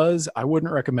he does, I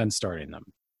wouldn't recommend starting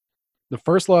them. The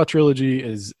First Law trilogy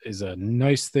is a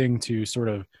nice thing to sort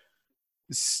of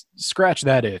scratch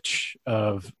that itch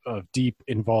of deep,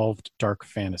 involved, dark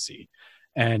fantasy.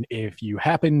 And if you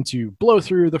happen to blow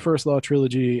through the First Law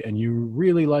trilogy and you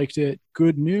really liked it,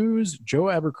 good news, Joe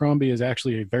Abercrombie is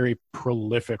actually a very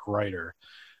prolific writer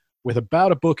with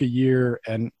about a book a year,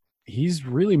 and he's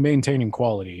really maintaining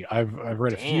quality. I've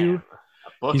read a few.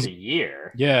 A book a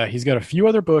year? Yeah, he's got a few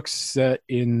other books set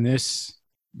in this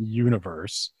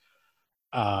universe.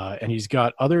 And he's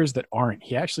got others that aren't.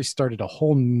 He actually started a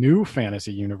whole new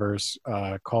fantasy universe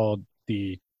called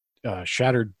the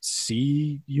Shattered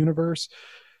Sea universe.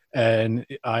 And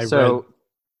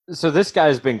So this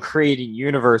guy's been creating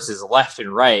universes left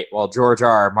and right while George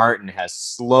R.R. Martin has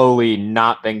slowly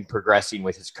not been progressing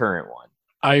with his current one.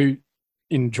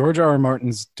 In George R.R.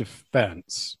 Martin's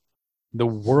defense, the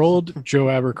world Joe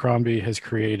Abercrombie has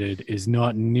created is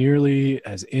not nearly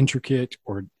as intricate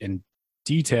or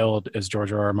detailed as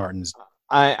George R.R. Martin's.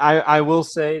 I will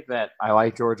say that I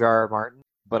like George R.R. Martin,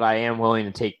 but I am willing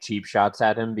to take cheap shots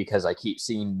at him because I keep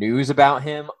seeing news about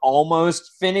him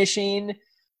almost finishing.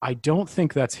 I don't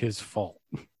think that's his fault.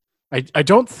 I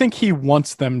don't think he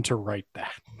wants them to write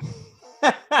that.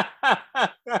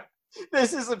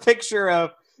 This is a picture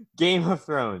of Game of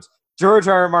Thrones. George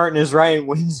R.R. Martin is writing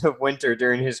Winds of Winter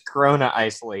during his Corona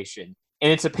isolation,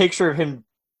 and it's a picture of him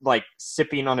like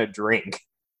sipping on a drink.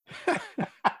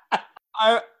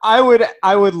 I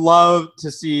would love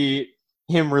to see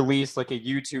him release like a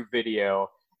YouTube video,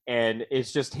 and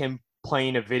it's just him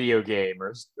playing a video game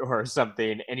or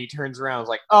something, and he turns around and is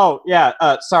like, "Oh yeah,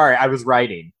 sorry, I was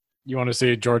writing." You want to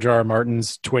see George R.R.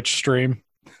 Martin's Twitch stream?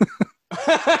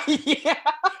 Yeah,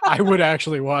 I would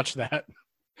actually watch that.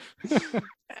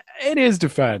 In his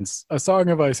defense, A Song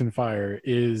of Ice and Fire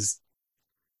is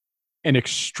an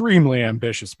extremely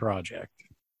ambitious project,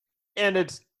 and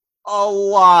it's a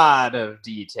lot of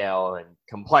detail and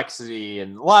complexity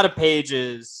and a lot of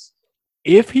pages.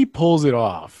 If he pulls it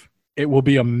off, it will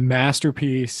be a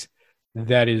masterpiece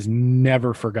that is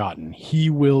never forgotten.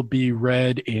 He will be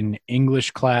read in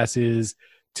English classes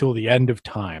till the end of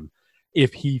time.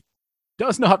 If he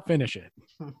does not finish it,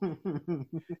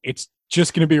 it's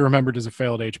just going to be remembered as a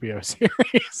failed HBO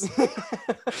series.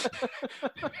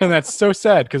 And that's so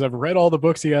sad because I've read all the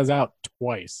books he has out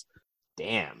twice.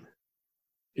 Damn.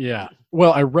 Yeah.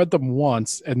 Well, I read them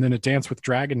once, and then A Dance with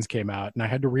Dragons came out, and I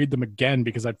had to read them again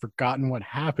because I'd forgotten what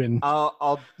happened.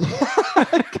 I'll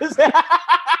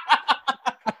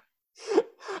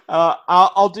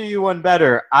do you one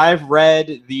better. I've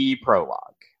read the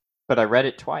prologue, but I read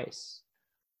it twice.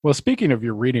 Well, speaking of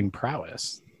your reading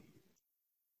prowess,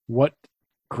 what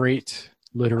great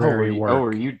literary work. Oh,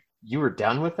 you were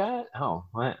done with that? Oh,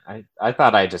 what? I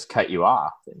thought I just cut you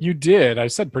off. You did. I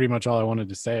said pretty much all I wanted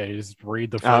to say. Just read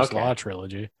the First Law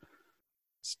trilogy.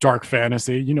 It's dark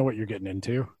fantasy. You know what you're getting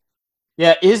into.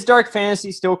 Yeah, is dark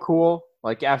fantasy still cool?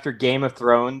 Like after Game of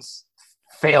Thrones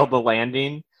failed the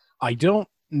landing? I don't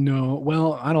know.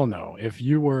 Well, I don't know. If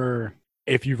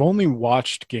you've only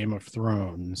watched Game of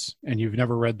Thrones and you've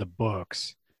never read the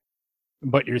books,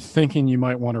 but you're thinking you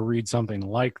might want to read something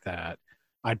like that,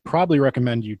 I'd probably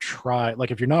recommend you try,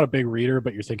 like if you're not a big reader,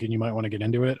 but you're thinking you might want to get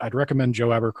into it, I'd recommend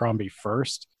Joe Abercrombie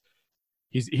first.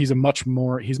 He's much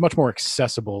more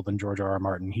accessible than George R.R.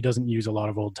 Martin. He doesn't use a lot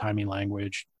of old-timey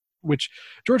language, which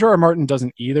George R.R. Martin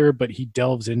doesn't either, but he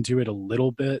delves into it a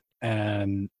little bit.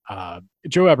 And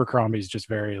Joe Abercrombie is just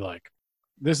very like,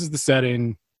 this is the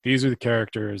setting, these are the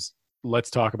characters, let's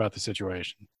talk about the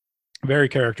situation. Very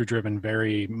character-driven,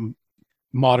 very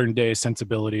modern-day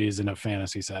sensibilities in a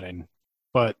fantasy setting.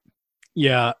 But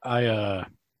yeah, I'd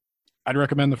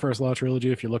recommend the First Law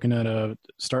trilogy if you're looking at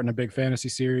starting a big fantasy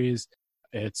series.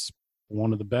 It's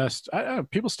one of the best.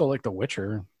 People still like The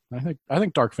Witcher. I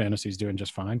think dark fantasy is doing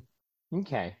just fine.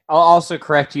 Okay, I'll also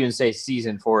correct you and say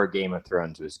season 4 of Game of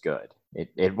Thrones was good.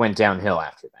 It went downhill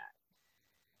after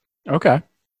that. Okay,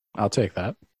 I'll take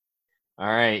that. All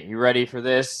right, you ready for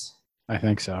this? I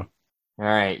think so. All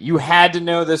right, you had to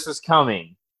know this was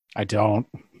coming. I don't.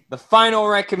 The final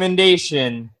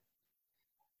recommendation,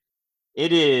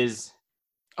 it is...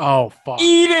 Oh, fuck.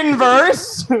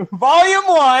 Edenverse, Volume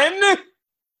 1,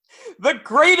 the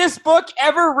greatest book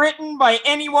ever written by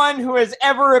anyone who has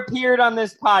ever appeared on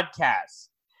this podcast.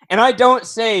 And I don't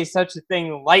say such a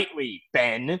thing lightly,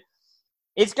 Ben.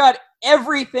 It's got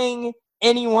everything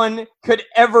anyone could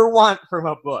ever want from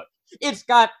a book. It's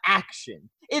got action.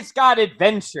 It's got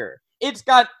adventure. It's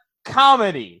got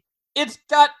comedy. It's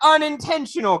got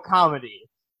unintentional comedy.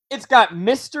 It's got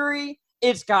mystery.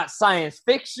 It's got science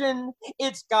fiction.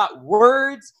 It's got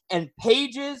words and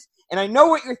pages And I know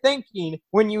what you're thinking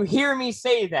when you hear me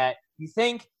say that. You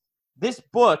think this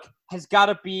book has got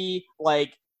to be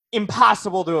like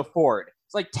impossible to afford.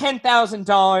 It's like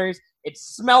 $10,000. It's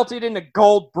smelted into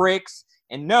gold bricks.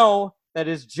 And no, that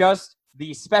is just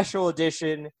the special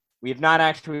edition. We have not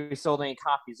actually sold any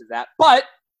copies of that. But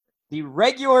the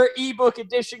regular ebook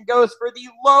edition goes for the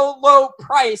low, low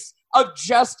price of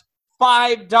just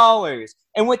 $5.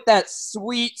 And with that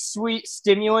sweet, sweet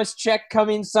stimulus check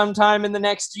coming sometime in the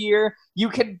next year, you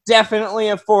can definitely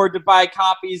afford to buy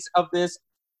copies of this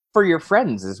for your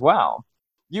friends as well.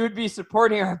 You would be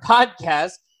supporting our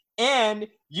podcast, and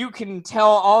you can tell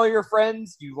all your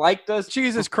friends you liked us.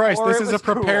 Jesus Christ, this is a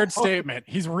prepared statement.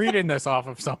 He's reading this off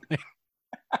of something.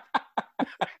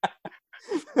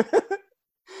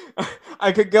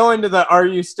 I could go into the "Are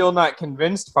you still not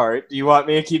convinced" part. Do you want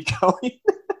me to keep going?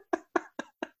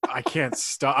 I can't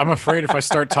stop. I'm afraid if I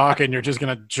start talking, you're just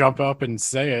going to jump up and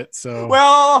say it. So,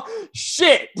 well,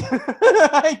 shit.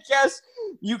 I guess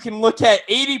you can look at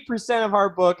 80% of our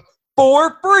book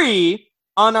for free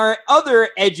on our other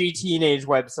edgy teenage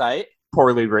website,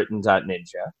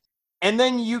 poorlywritten.ninja. And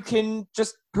then you can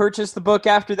just purchase the book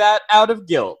after that out of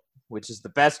guilt, which is the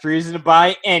best reason to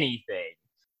buy anything.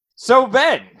 So,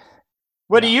 Ben,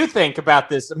 what do you think about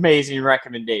this amazing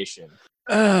recommendation?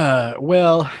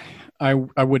 Well,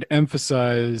 I would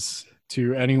emphasize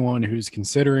to anyone who's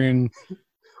considering...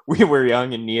 We were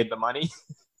young and needed the money.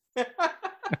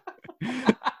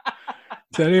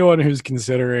 To anyone who's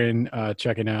considering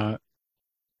checking out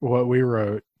what we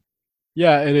wrote,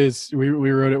 yeah, it is. We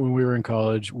wrote it when we were in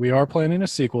college. We are planning a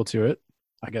sequel to it.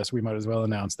 I guess we might as well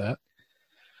announce that.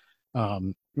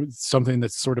 Something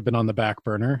that's sort of been on the back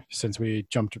burner since we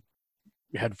jumped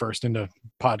head first into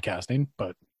podcasting.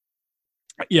 But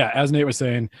yeah, as Nate was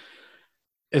saying,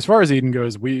 as far as Eden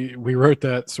goes, we wrote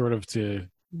that sort of to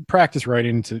practice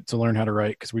writing, to learn how to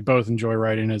write, because we both enjoy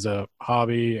writing as a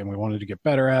hobby and we wanted to get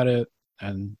better at it.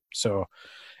 And so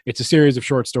it's a series of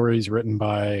short stories written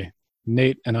by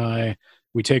Nate and I.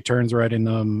 We take turns writing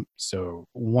them. So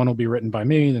one will be written by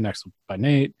me, the next by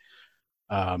Nate.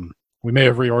 We may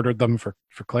have reordered them for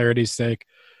clarity's sake.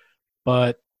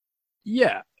 But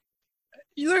yeah,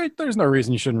 there's no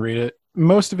reason you shouldn't read it.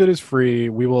 Most of it is free.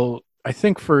 We will, I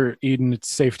think for Eden, it's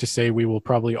safe to say we will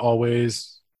probably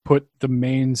always put the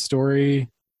main story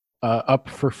up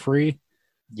for free.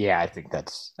 Yeah, I think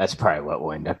that's probably what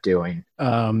we'll end up doing.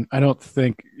 I don't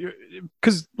think,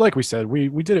 because like we said, we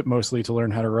did it mostly to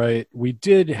learn how to write. We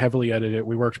did heavily edit it.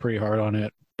 We worked pretty hard on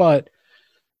it, but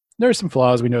there's some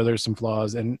flaws. We know there's some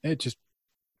flaws, and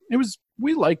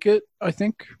we like it, I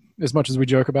think, as much as we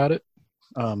joke about it.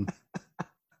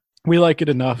 We like it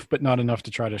enough, but not enough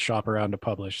to try to shop around to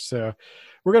publish. So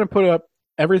we're going to put up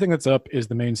everything that's up is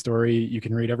the main story. You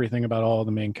can read everything about all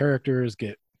the main characters,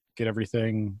 get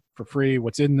everything for free.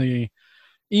 What's in the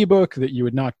ebook that you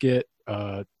would not get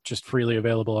just freely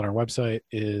available on our website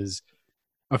is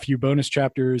a few bonus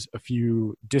chapters, a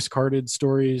few discarded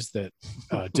stories that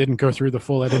didn't go through the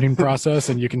full editing process,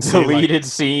 and you can see deleted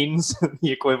scenes,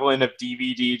 the equivalent of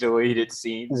DVD deleted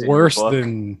scenes. Worse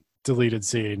than deleted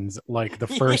scenes, like the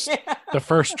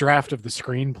first draft of the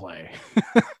screenplay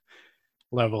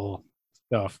level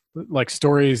stuff, like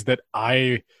stories that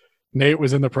Nate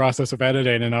was in the process of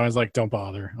editing, and I was like, don't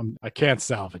bother. I can't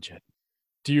salvage it.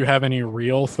 Do you have any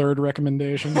real third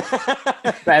recommendation?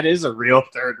 That is a real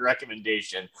third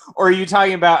recommendation. Or are you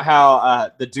talking about how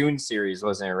the Dune series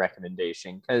wasn't a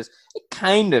recommendation? Because it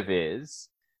kind of is.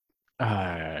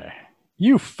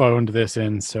 You phoned this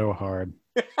in so hard.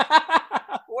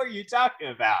 What are you talking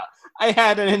about? I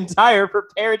had an entire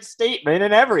prepared statement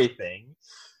and everything.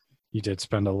 You did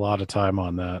spend a lot of time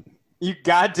on that. You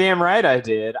goddamn right I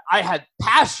did. I had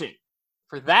passion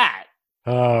for that.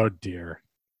 Oh, dear.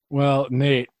 Well,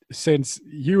 Nate, since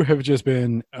you have just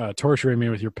been torturing me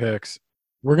with your picks,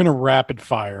 we're going to rapid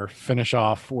fire finish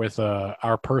off with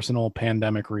our personal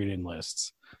pandemic reading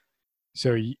lists.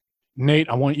 So, Nate,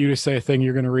 I want you to say a thing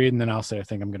you're going to read, and then I'll say a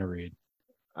thing I'm going to read.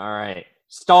 All right.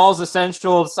 Stahl's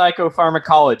Essential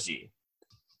Psychopharmacology.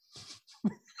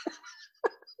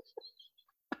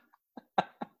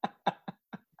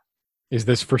 Is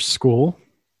this for school?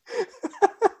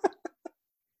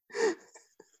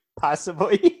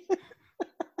 Possibly.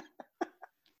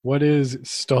 What is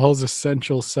Stahl's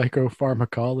Essential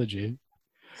Psychopharmacology?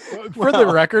 For the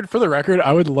record,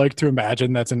 I would like to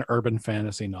imagine that's an urban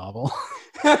fantasy novel.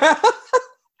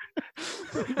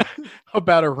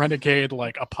 About a renegade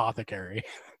like apothecary.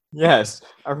 Yes,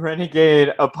 a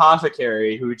renegade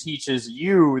apothecary who teaches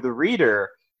you, the reader,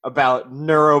 about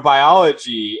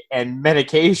neurobiology and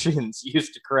medications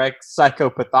used to correct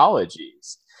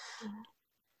psychopathologies.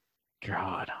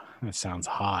 God, that sounds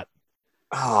hot.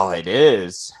 Oh, it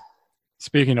is.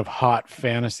 Speaking of hot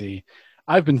fantasy,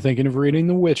 I've been thinking of reading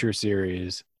the Witcher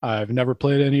series. I've never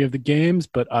played any of the games,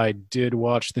 but I did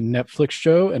watch the Netflix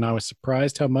show, and I was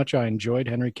surprised how much I enjoyed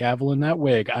Henry Cavill in that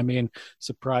wig. I mean,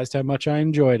 surprised how much I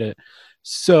enjoyed it.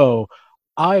 So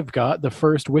I've got the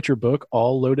first Witcher book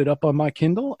all loaded up on my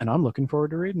Kindle, and I'm looking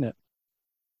forward to reading it.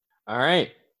 All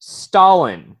right.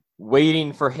 Stalin,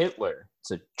 Waiting for Hitler.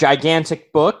 It's a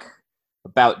gigantic book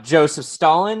about Joseph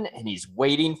Stalin, and he's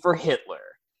waiting for Hitler.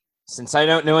 Since I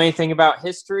don't know anything about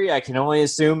history, I can only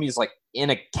assume he's like in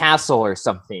a castle or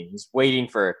something. He's waiting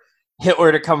for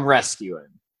Hitler to come rescue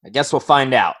him. I guess we'll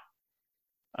find out.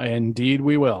 Indeed,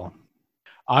 we will.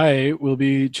 I will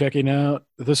be checking out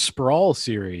the Sprawl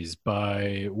series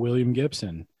by William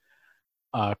Gibson.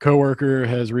 A coworker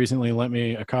has recently lent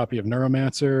me a copy of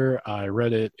Neuromancer. I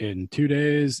read it in 2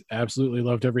 days. Absolutely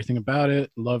loved everything about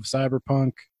it. Love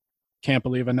cyberpunk. Can't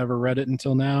believe I never read it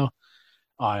until now.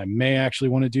 I may actually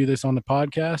want to do this on the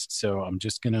podcast, so I'm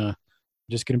just gonna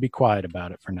be quiet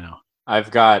about it for now.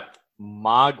 I've got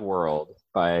Mogworld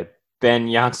by Ben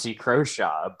Yancey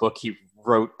Croshaw, a book he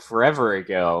wrote forever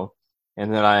ago,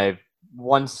 and that I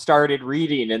once started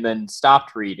reading and then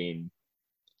stopped reading.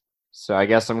 So I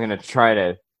guess I'm gonna try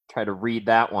to read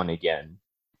that one again.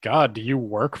 God, do you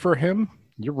work for him?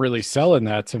 You're really selling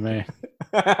that to me.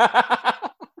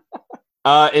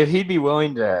 If he'd be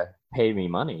willing to pay me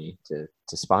money to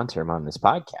sponsor him on this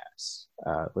podcast,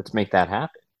 let's make that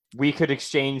happen. We could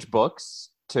exchange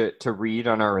books to read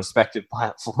on our respective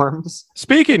platforms.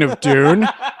 Speaking of Dune,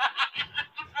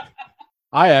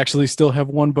 I actually still have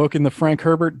one book in the Frank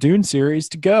Herbert Dune series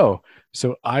to go.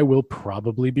 So I will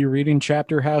probably be reading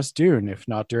Chapter House Dune. If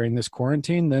not during this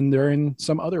quarantine, then during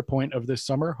some other point of this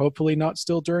summer. Hopefully not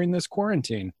still during this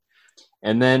quarantine.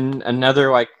 And then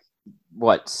another,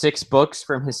 6 books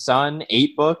from his son?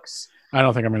 8 books? I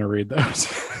don't think I'm going to read those.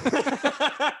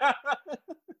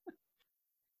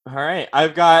 All right.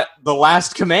 I've got The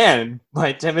Last Command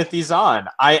by Timothy Zahn.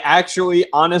 I actually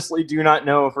honestly do not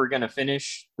know if we're going to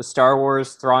finish the Star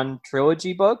Wars Thrawn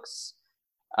trilogy books.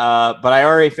 But I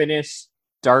already finished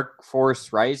Dark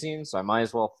Force Rising, so I might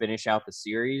as well finish out the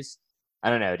series. I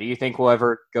don't know. Do you think we'll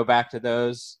ever go back to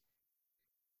those?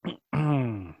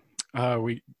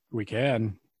 We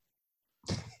can.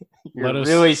 You're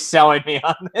really selling me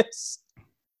on this.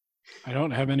 I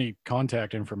don't have any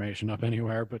contact information up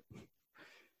anywhere, but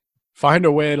find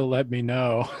a way to let me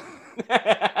know.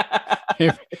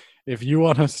 if you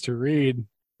want us to read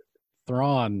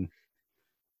Thrawn,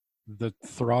 the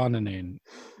Thrawning.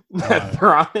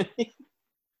 Thrawning?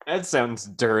 That sounds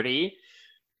dirty.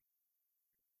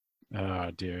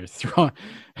 Oh, dear. Thrawn.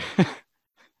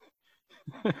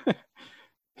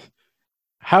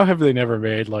 How have they never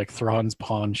made like Thrawn's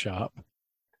Pawn Shop?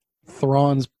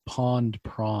 Thrawn's Pond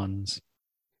Prawns.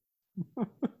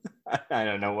 I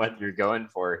don't know what you're going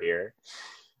for here.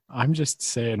 I'm just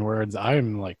saying words.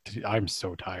 I'm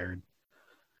so tired.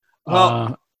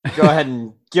 Well, go ahead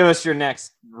and give us your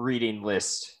next reading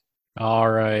list. All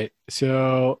right.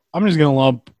 So I'm just going to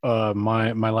lump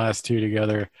my last two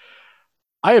together.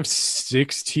 I have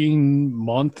 16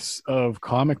 months of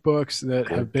comic books that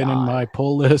have been in my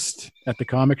pull list at the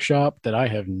comic shop that I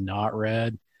have not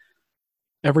read.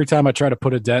 Every time I try to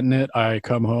put a dent in it, I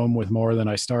come home with more than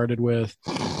I started with.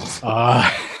 So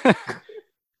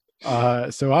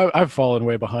I've fallen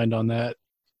way behind on that.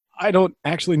 I don't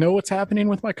actually know what's happening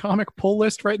with my comic pull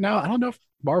list right now. I don't know if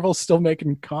Marvel's still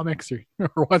making comics or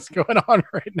what's going on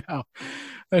right now.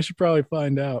 I should probably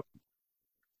find out.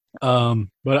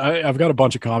 But I've got a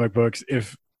bunch of comic books.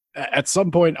 If at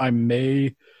some point I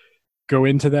may go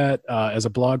into that as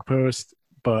a blog post,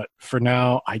 but for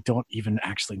now I don't even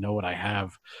actually know what I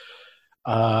have.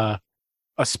 A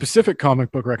specific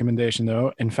comic book recommendation,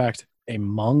 though, in fact, a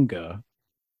manga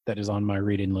that is on my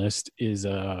reading list is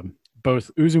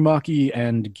both Uzumaki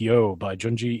and Gyo by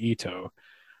Junji Ito.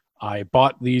 I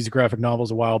bought these graphic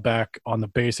novels a while back on the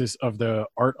basis of the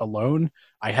art alone.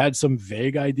 I had some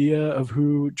vague idea of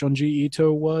who Junji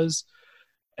Ito was.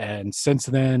 And since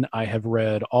then, I have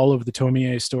read all of the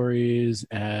Tomie stories,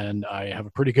 and I have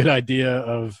a pretty good idea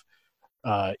of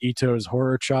Ito's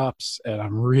horror chops, and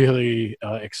I'm really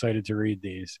excited to read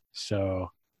these. So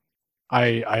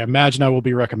I imagine I will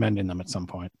be recommending them at some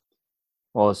point.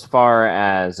 Well, as far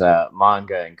as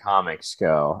manga and comics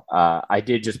go, I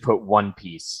did just put One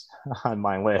Piece on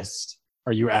my list.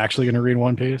 Are you actually going to read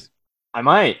One Piece? I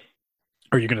might.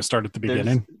 Are you going to start at the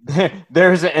beginning?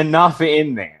 There's enough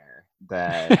in there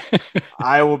that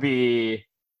I will be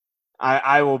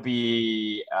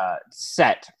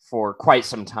set for quite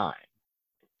some time.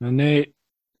 Now, Nate,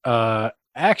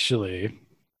 Actually,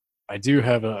 I do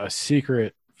have a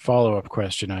secret follow-up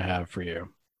question I have for you.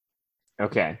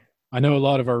 Okay. I know a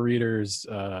lot of our readers,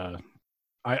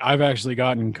 I've actually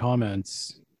gotten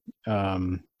comments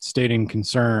stating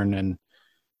concern and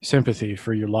sympathy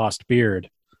for your lost beard.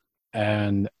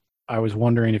 And I was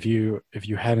wondering if you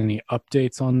had any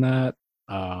updates on that.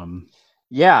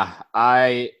 Yeah,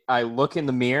 I look in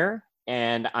the mirror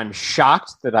and I'm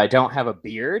shocked that I don't have a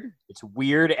beard. It's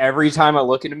weird every time I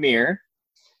look in a mirror,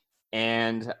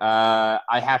 and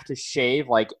I have to shave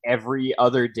like every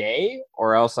other day,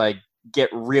 or else I get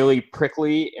really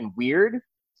prickly and weird,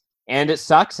 and it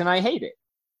sucks, and I hate it.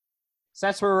 So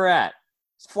that's where we're at.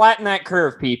 Let's flatten that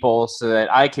curve, people, so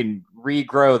that I can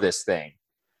regrow this thing.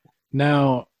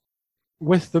 Now,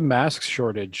 with the mask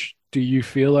shortage, do you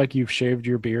feel like you've shaved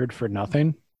your beard for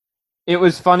nothing? It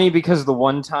was funny because the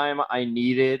one time I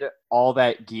needed all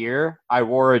that gear, I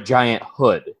wore a giant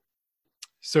hood.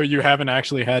 So you haven't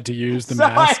actually had to use the So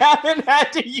mask? I haven't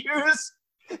had to use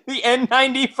the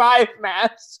N95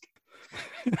 mask.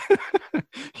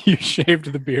 You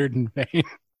shaved the beard in vain.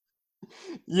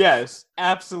 Yes,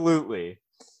 absolutely.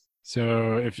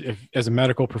 So if as a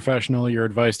medical professional, your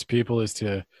advice to people is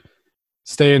to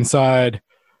stay inside,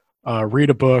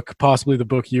 read a book, possibly the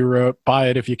book you wrote, buy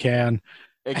it if you can.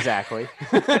 Exactly.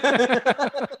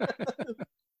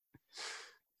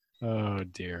 Oh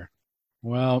dear.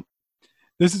 Well,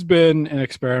 this has been an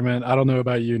experiment. I don't know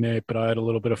about you, Nate, but I had a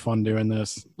little bit of fun doing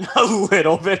this. A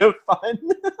little bit of fun.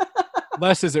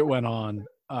 Less as it went on.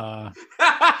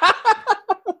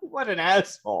 What an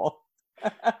asshole.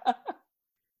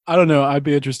 I don't know. I'd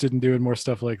be interested in doing more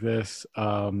stuff like this.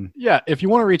 Yeah, if you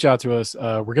want to reach out to us,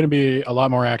 we're going to be a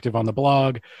lot more active on the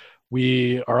blog.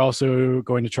 We are also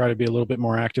going to try to be a little bit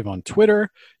more active on Twitter.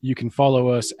 You can follow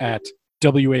us at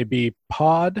WAB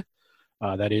Pod.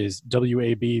 That is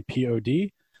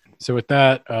WABPOD. So with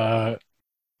that, I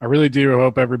really do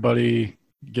hope everybody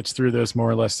gets through this more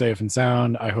or less safe and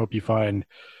sound. I hope you find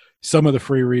some of the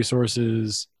free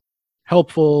resources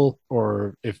helpful,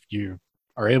 or if you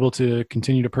are able to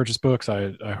continue to purchase books,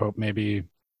 I hope maybe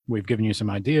we've given you some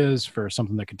ideas for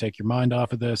something that could take your mind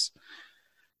off of this.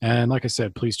 And like I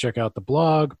said, please check out the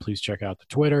blog. Please check out the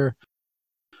Twitter.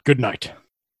 Good night.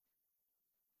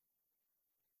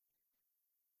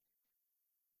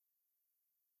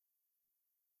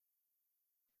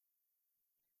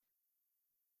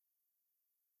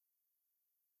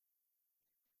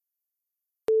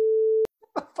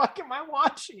 What the fuck am I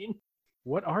watching?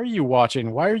 What are you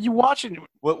watching? Why are you watching?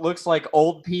 What looks like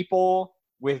old people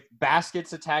with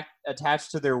baskets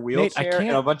attached to their wheelchair, Nate,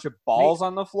 and a bunch of balls, Nate,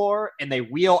 on the floor, and they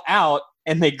wheel out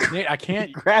and they Nate, I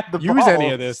can't grab the use balls.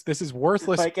 Any of this. This is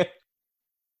worthless. Like a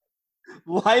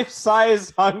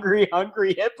life-size hungry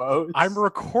hippos. I'm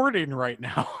recording right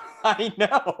now. I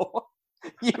know.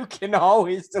 You can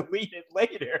always delete it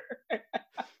later.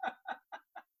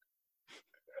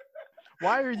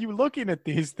 Why are you looking at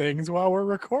these things while we're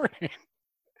recording?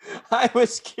 I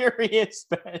was curious,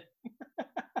 Ben.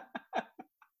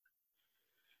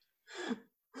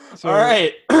 So, all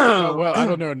right. Well, I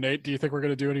don't know, Nate. Do you think we're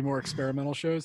going to do any more experimental shows?